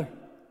one another.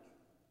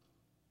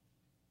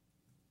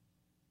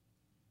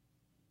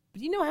 But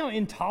do you know how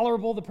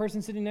intolerable the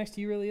person sitting next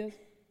to you really is?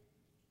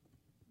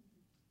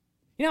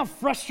 You know how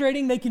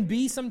frustrating they can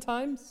be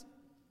sometimes?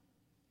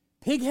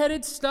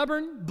 Pig-headed,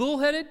 stubborn,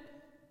 bull-headed.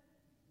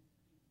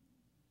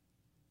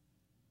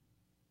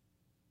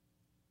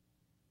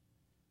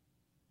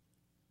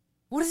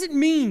 What does it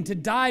mean to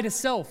die to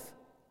self?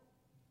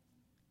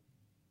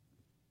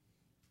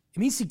 It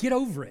means to get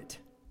over it.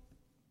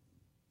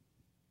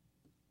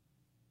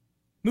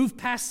 Move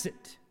past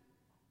it.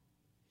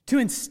 To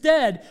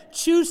instead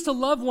choose to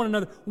love one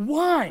another.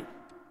 Why?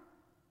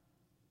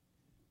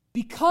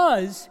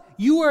 Because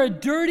you are a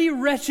dirty,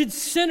 wretched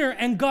sinner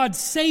and God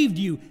saved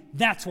you.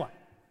 That's why.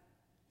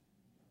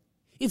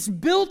 It's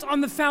built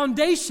on the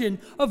foundation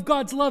of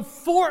God's love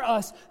for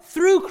us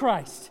through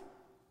Christ.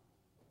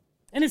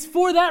 And it's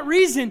for that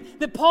reason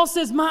that Paul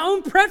says, my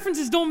own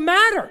preferences don't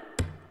matter.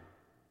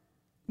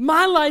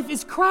 My life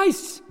is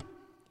Christ's.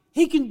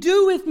 He can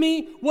do with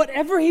me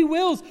whatever he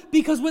wills,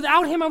 because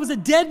without him I was a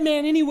dead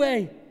man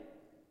anyway.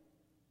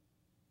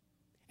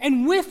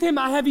 And with him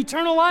I have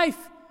eternal life.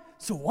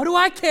 So what do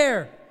I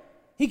care?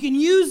 He can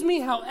use me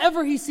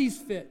however he sees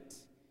fit.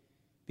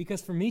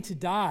 Because for me to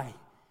die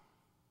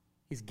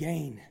is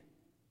gain.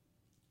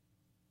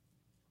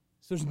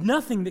 So there's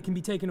nothing that can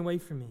be taken away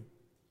from me.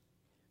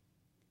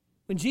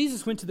 When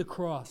Jesus went to the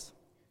cross,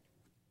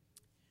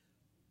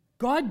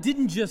 God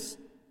didn't just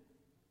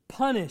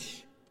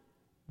punish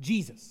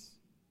Jesus.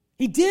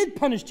 He did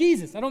punish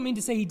Jesus. I don't mean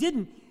to say he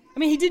didn't. I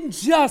mean, he didn't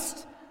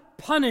just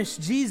punish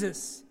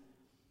Jesus.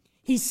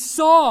 He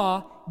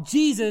saw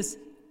Jesus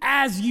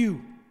as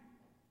you.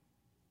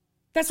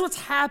 That's what's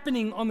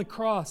happening on the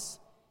cross.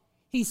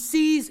 He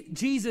sees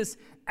Jesus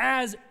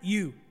as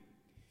you.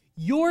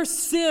 Your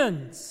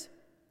sins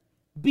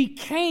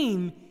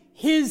became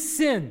his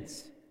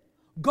sins.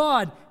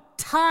 God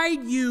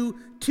tied you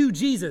to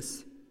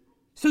Jesus.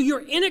 So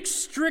you're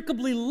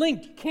inextricably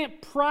linked. You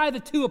can't pry the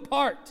two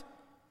apart.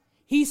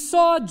 He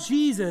saw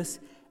Jesus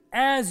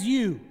as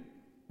you.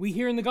 We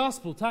hear in the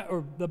gospel,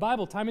 or the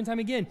Bible, time and time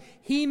again,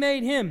 he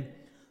made him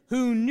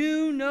who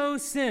knew no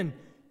sin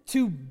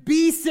to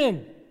be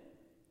sin.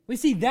 We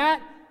see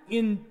that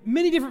in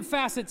many different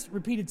facets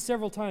repeated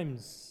several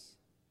times.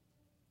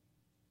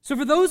 So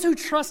for those who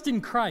trust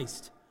in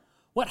Christ,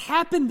 what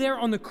happened there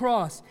on the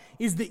cross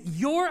is that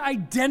your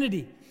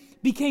identity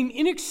became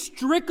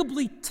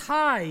inextricably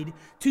tied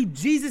to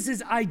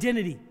Jesus'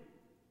 identity.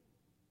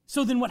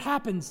 So then what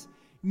happens?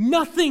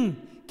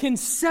 Nothing can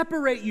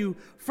separate you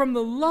from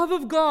the love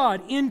of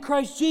God in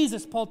Christ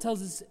Jesus, Paul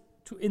tells us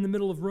in the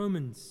middle of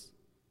Romans.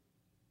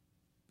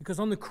 Because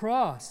on the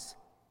cross,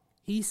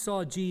 he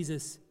saw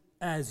Jesus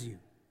as you.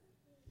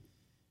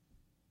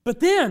 But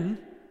then,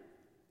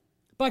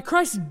 by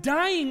Christ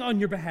dying on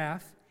your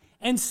behalf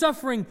and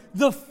suffering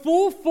the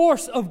full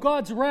force of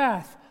God's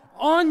wrath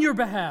on your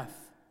behalf,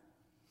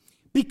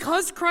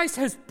 because Christ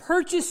has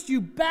purchased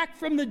you back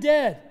from the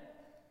dead,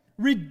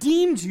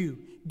 redeemed you,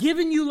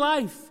 given you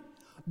life,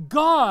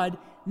 God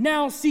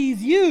now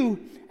sees you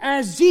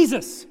as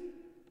Jesus.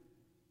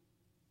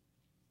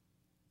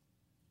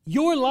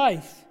 Your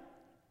life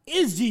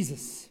is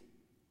Jesus.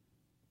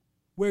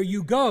 Where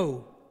you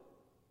go,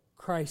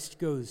 Christ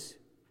goes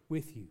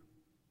with you.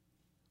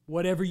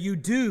 Whatever you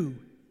do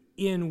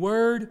in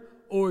word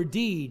or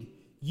deed,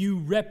 you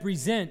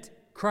represent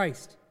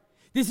Christ.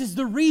 This is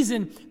the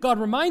reason God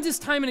reminds us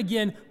time and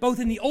again, both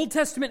in the Old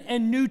Testament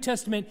and New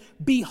Testament,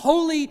 be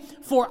holy,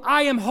 for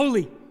I am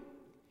holy.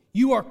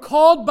 You are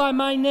called by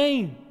my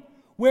name.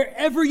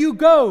 Wherever you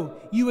go,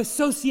 you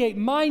associate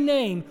my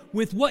name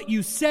with what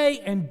you say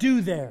and do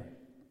there.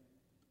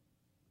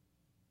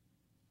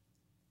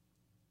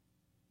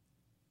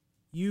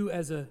 You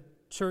as a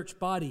church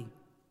body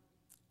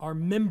are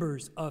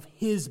members of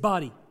His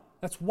body.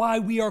 That's why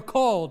we are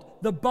called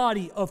the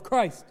body of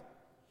Christ.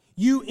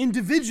 You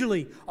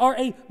individually are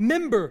a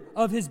member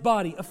of His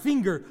body, a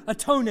finger, a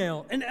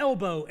toenail, an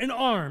elbow, an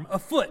arm, a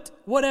foot,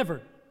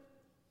 whatever.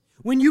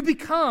 When you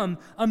become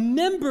a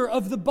member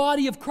of the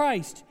body of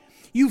Christ,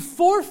 you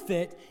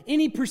forfeit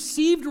any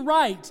perceived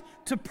right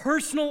to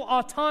personal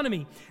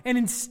autonomy, and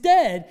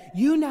instead,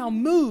 you now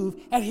move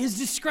at His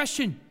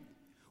discretion.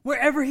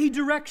 Wherever He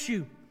directs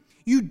you,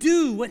 you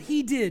do what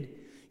He did.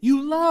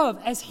 You love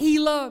as He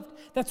loved.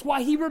 That's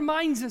why He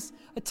reminds us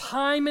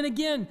time and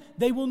again,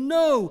 they will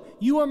know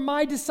you are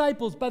my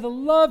disciples by the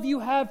love you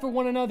have for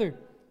one another.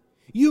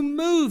 You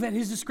move at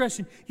His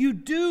discretion. You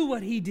do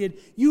what He did.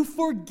 You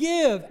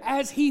forgive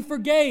as He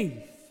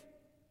forgave.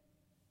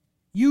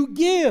 You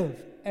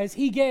give as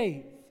He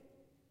gave.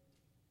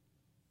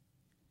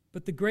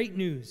 But the great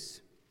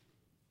news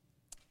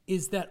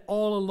is that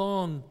all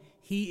along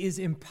He is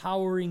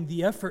empowering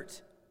the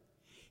effort.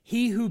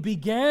 He who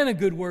began a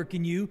good work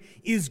in you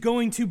is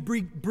going to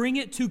bring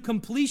it to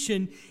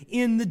completion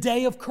in the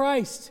day of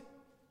Christ.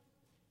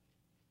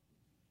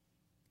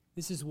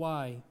 This is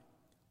why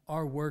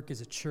our work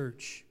as a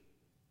church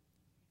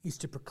is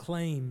to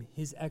proclaim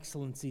His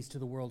excellencies to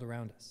the world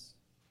around us.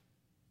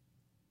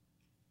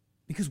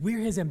 Because we're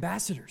His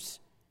ambassadors.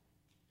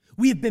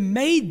 We have been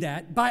made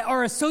that by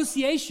our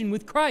association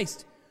with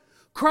Christ.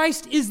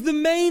 Christ is the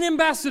main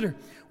ambassador.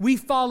 We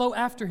follow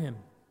after Him.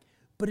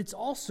 But it's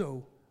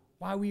also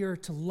why we are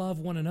to love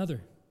one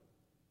another.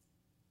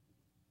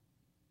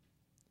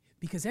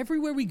 Because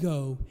everywhere we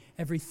go,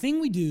 everything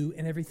we do,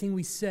 and everything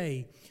we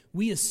say,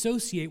 we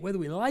associate, whether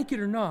we like it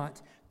or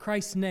not,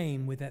 Christ's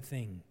name with that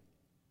thing.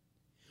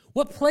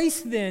 What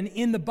place then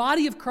in the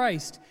body of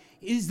Christ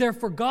is there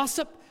for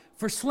gossip,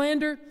 for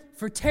slander,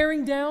 for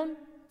tearing down,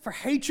 for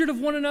hatred of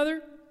one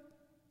another?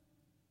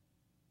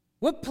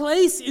 What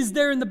place is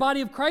there in the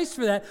body of Christ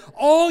for that?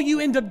 All you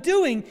end up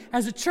doing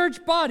as a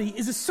church body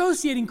is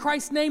associating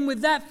Christ's name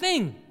with that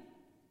thing.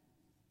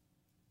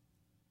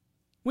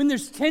 When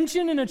there's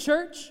tension in a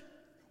church,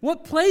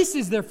 what place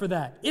is there for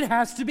that? It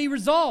has to be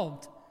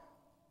resolved.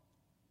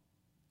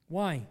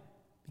 Why?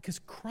 Because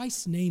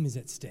Christ's name is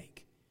at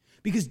stake.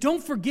 Because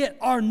don't forget,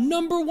 our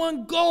number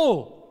one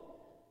goal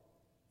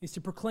is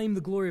to proclaim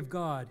the glory of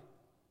God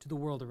to the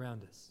world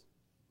around us.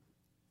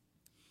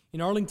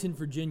 In Arlington,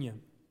 Virginia,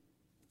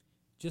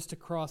 just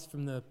across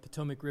from the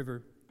Potomac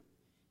River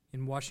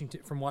from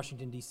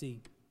Washington,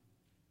 D.C.,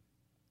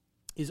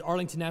 is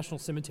Arlington National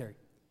Cemetery.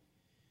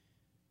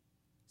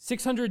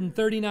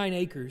 639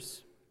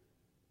 acres.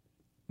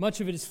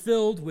 Much of it is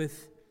filled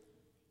with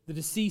the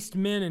deceased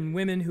men and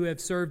women who have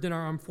served in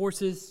our armed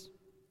forces,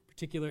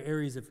 particular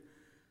areas of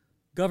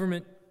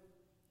government,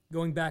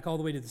 going back all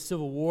the way to the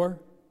Civil War.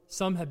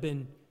 Some have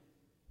been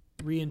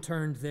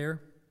reinterred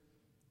there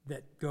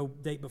that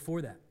date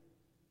before that.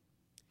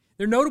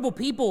 There are notable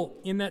people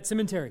in that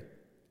cemetery.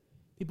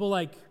 People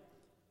like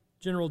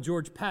General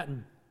George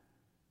Patton,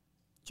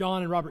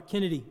 John and Robert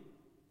Kennedy,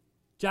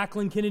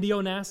 Jacqueline Kennedy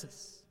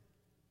Onassis,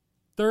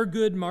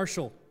 Thurgood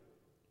Marshall,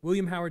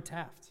 William Howard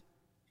Taft.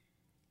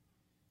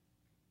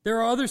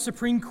 There are other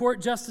Supreme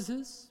Court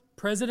justices,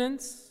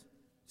 presidents,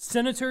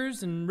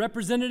 senators, and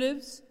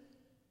representatives.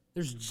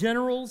 There's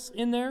generals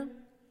in there,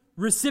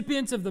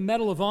 recipients of the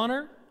Medal of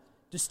Honor,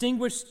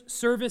 Distinguished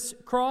Service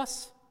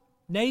Cross,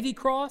 Navy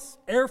Cross,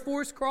 Air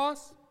Force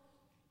Cross,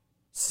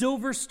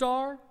 Silver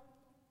Star,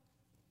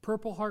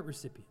 Purple Heart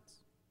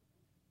recipients.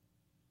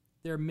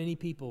 There are many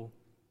people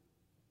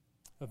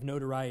of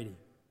notoriety.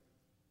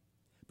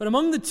 But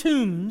among the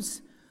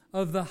tombs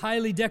of the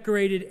highly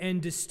decorated and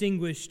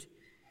distinguished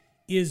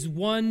is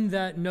one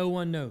that no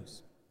one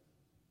knows.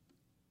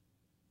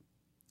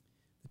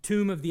 The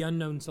tomb of the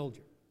unknown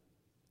soldier.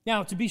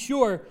 Now, to be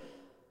sure,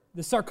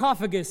 the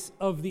sarcophagus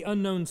of the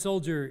unknown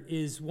soldier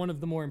is one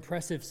of the more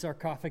impressive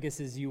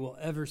sarcophaguses you will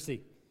ever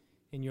see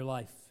in your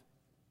life.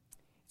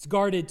 It's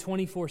guarded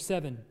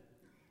 24/7,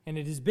 and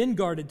it has been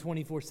guarded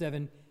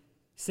 24/7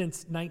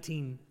 since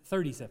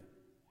 1937.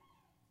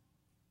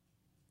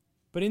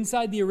 But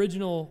inside the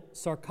original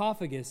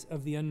sarcophagus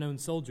of the unknown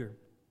soldier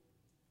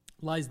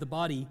lies the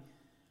body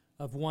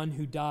of one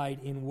who died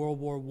in World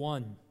War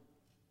I.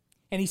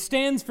 And he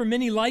stands for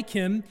many like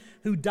him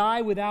who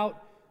die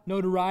without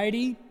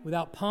notoriety,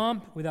 without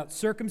pomp, without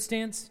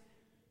circumstance,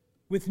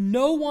 with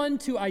no one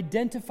to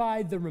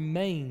identify the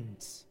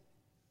remains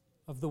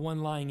of the one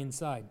lying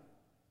inside.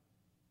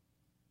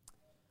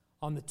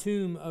 On the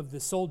tomb of the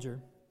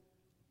soldier,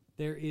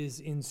 there is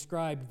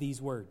inscribed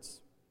these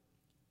words: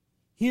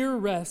 "Here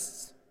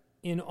rests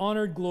in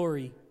honored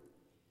glory,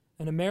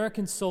 an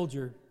American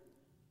soldier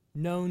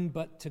known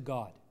but to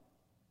God.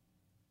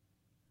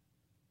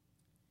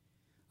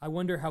 I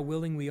wonder how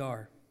willing we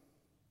are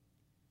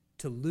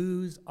to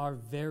lose our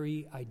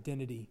very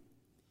identity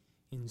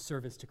in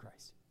service to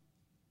Christ.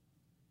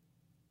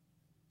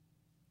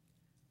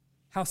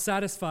 How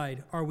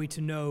satisfied are we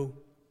to know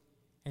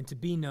and to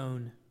be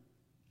known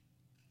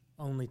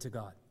only to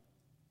God?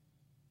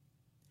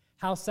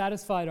 How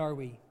satisfied are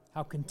we?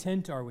 How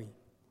content are we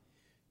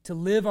to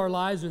live our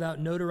lives without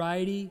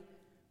notoriety,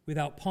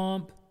 without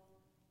pomp,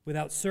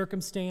 without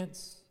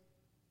circumstance,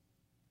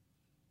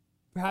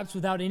 perhaps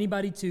without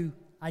anybody to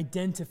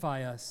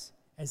identify us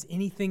as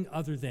anything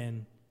other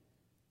than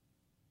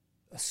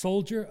a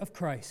soldier of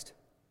Christ,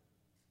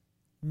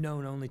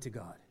 known only to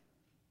God?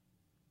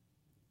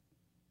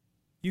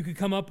 You could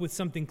come up with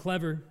something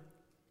clever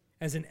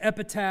as an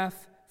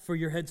epitaph for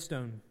your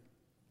headstone.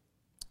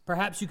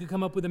 Perhaps you could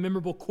come up with a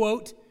memorable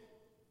quote,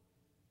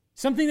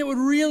 something that would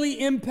really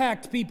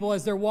impact people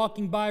as they're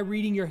walking by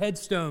reading your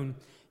headstone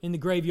in the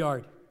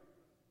graveyard.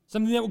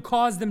 Something that would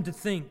cause them to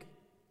think.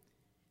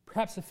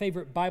 Perhaps a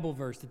favorite Bible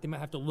verse that they might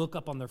have to look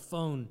up on their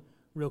phone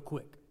real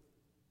quick.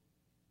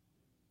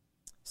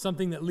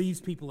 Something that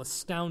leaves people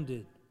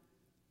astounded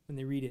when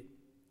they read it.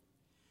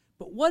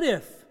 But what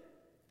if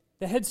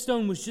the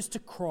headstone was just a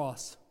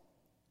cross?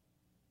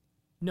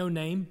 No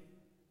name,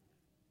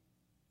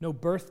 no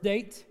birth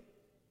date,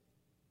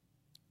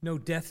 no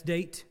death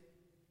date.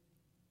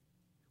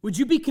 Would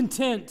you be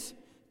content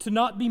to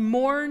not be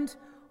mourned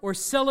or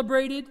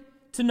celebrated,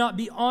 to not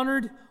be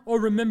honored or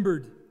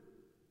remembered?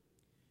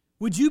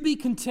 Would you be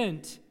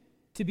content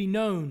to be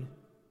known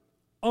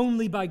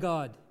only by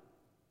God?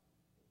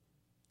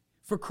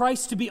 For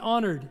Christ to be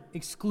honored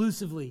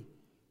exclusively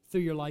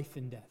through your life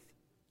and death?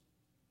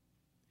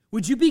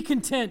 Would you be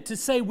content to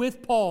say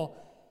with Paul,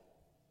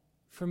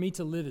 for me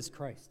to live is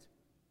Christ,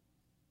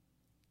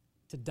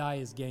 to die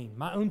is gain?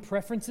 My own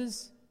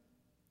preferences,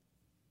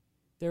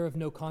 they're of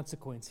no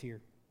consequence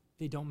here.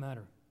 They don't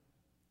matter.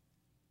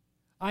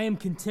 I am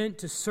content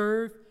to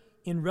serve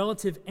in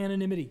relative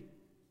anonymity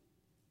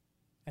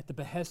at the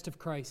behest of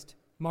Christ,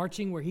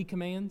 marching where He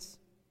commands,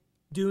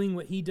 doing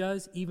what He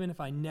does, even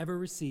if I never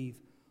receive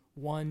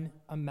one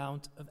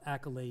amount of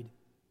accolade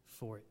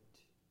for it.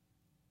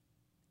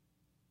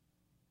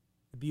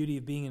 The beauty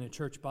of being in a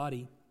church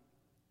body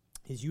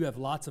is you have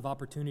lots of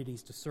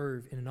opportunities to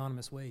serve in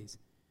anonymous ways.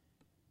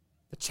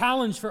 The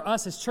challenge for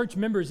us as church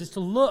members is to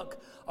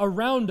look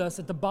around us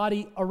at the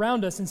body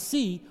around us and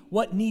see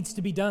what needs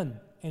to be done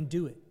and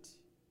do it.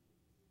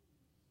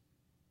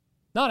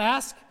 Not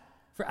ask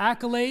for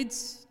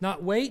accolades,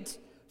 not wait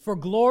for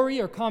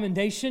glory or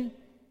commendation,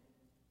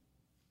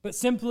 but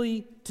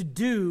simply to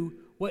do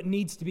what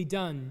needs to be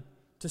done,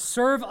 to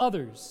serve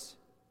others,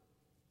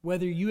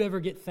 whether you ever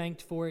get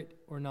thanked for it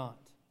or not.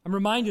 I'm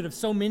reminded of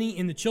so many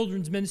in the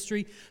children's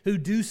ministry who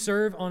do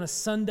serve on a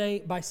Sunday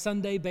by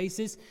Sunday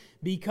basis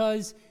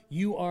because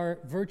you are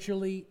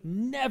virtually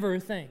never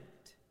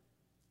thanked.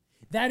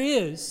 That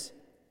is,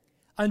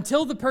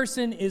 until the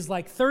person is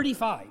like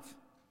 35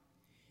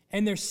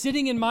 and they're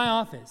sitting in my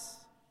office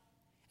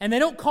and they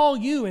don't call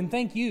you and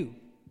thank you.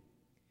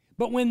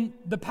 But when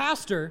the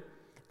pastor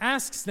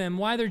asks them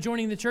why they're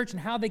joining the church and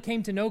how they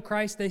came to know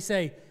Christ, they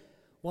say,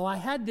 well, I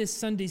had this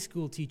Sunday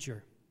school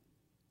teacher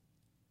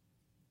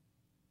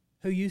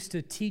who used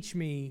to teach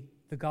me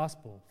the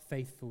gospel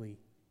faithfully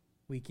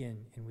week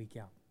in and week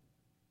out.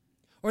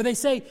 Or they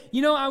say,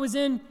 I was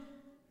in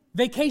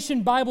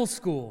vacation Bible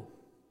school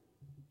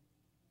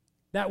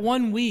that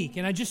one week,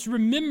 and I just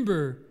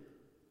remember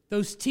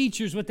those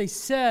teachers, what they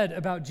said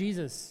about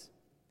Jesus,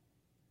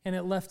 and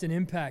it left an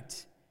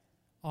impact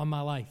on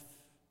my life.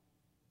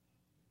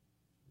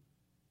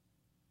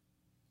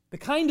 The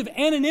kind of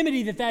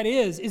anonymity that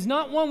is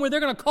not one where they're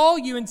going to call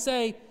you and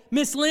say,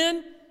 Miss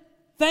Lynn,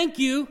 thank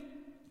you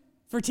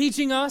for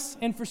teaching us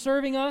and for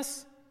serving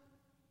us.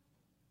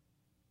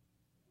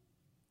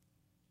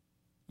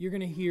 You're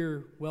going to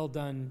hear, well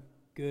done,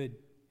 good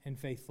and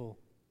faithful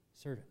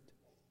servant.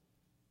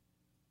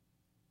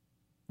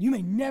 You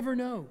may never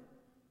know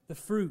the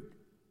fruit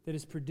that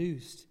is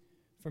produced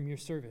from your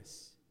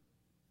service.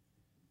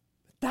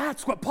 But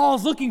that's what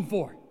Paul's looking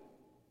for.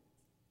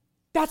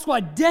 That's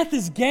why death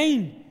is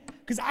gain,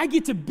 because I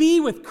get to be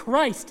with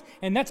Christ,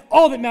 and that's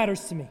all that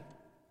matters to me.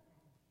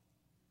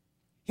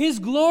 His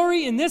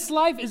glory in this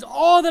life is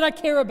all that I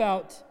care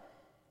about,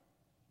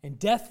 and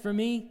death for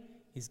me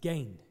is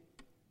gain.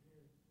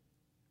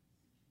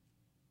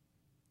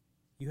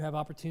 You have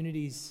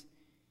opportunities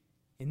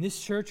in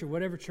this church or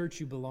whatever church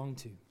you belong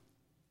to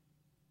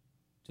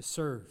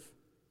serve.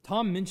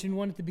 Tom mentioned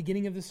one at the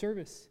beginning of the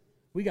service.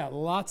 We got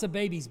lots of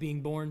babies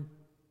being born.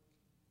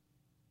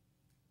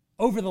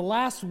 Over the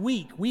last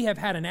week, we have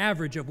had an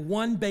average of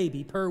one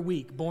baby per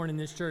week born in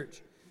this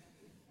church.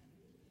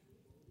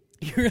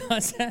 You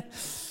realize that?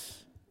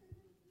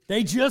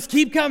 They just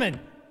keep coming.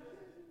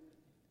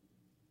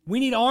 We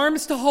need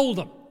arms to hold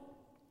them.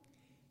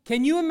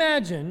 Can you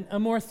imagine a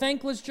more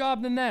thankless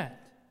job than that?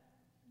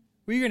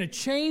 Where you're going to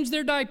change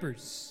their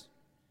diapers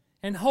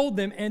and hold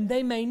them, and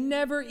they may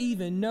never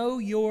even know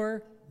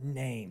your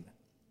name.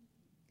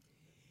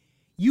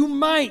 You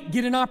might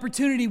get an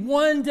opportunity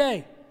one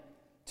day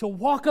to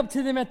walk up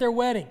to them at their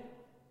wedding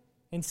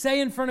and say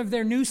in front of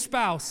their new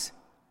spouse,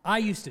 "I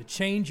used to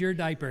change your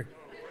diaper."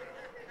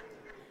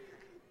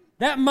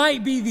 That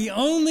might be the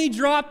only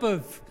drop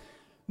of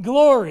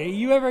glory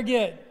you ever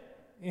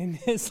get in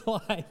this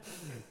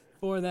life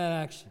for that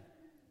action.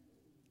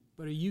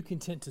 But are you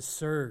content to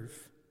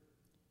serve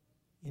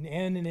in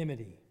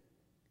anonymity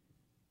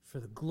for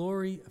the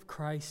glory of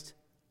Christ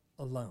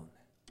alone?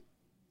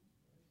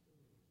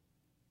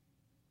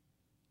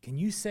 Can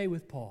you say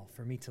with Paul,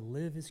 "For me to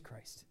live is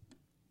Christ,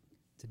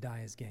 to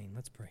die is gain"?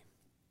 Let's pray.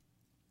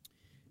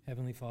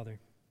 Heavenly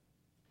Father,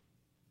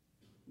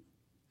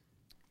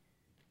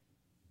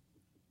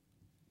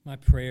 my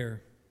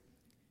prayer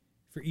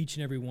for each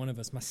and every one of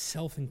us,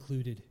 myself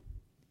included,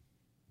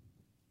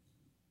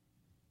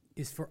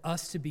 is for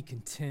us to be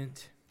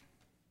content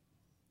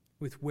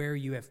with where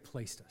you have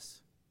placed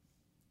us.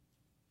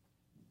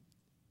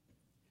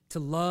 To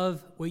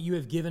love what you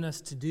have given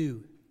us to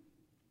do,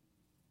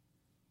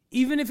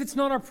 even if it's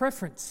not our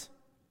preference,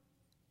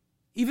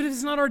 even if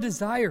it's not our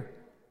desire,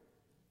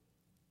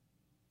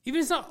 even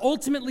if it's not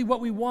ultimately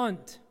what we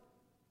want.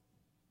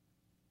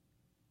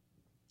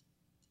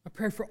 My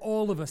prayer for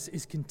all of us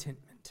is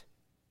contentment.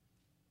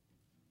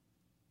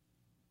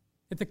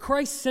 That the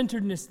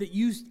Christ-centeredness that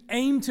you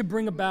aim to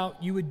bring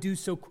about, you would do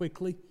so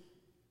quickly.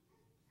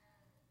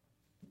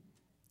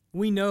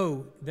 We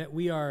know that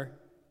we are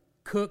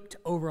cooked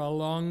over a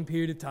long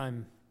period of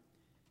time,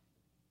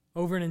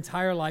 over an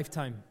entire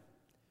lifetime,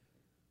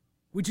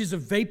 which is a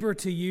vapor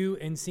to you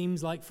and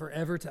seems like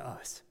forever to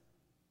us.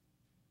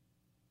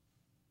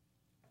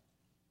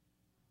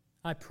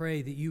 I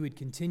pray that you would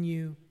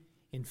continue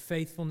in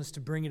faithfulness to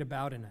bring it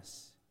about in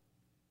us.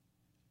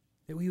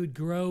 That we would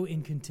grow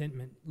in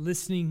contentment,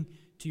 listening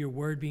to your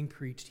word being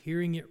preached,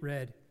 hearing it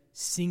read,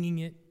 singing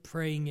it,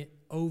 praying it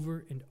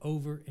over and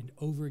over and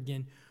over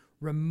again,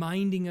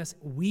 reminding us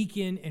week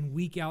in and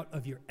week out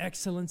of your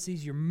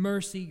excellencies, your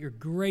mercy, your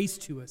grace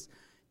to us,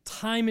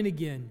 time and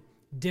again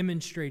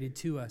demonstrated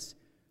to us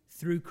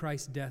through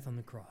Christ's death on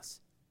the cross.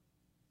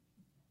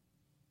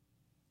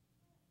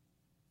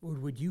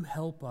 Lord, would you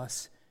help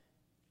us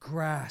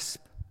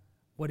grasp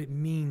what it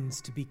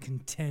means to be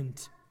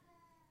content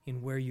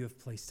in where you have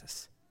placed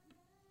us?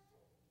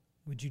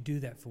 Would you do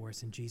that for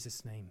us in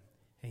Jesus' name?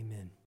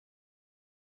 Amen.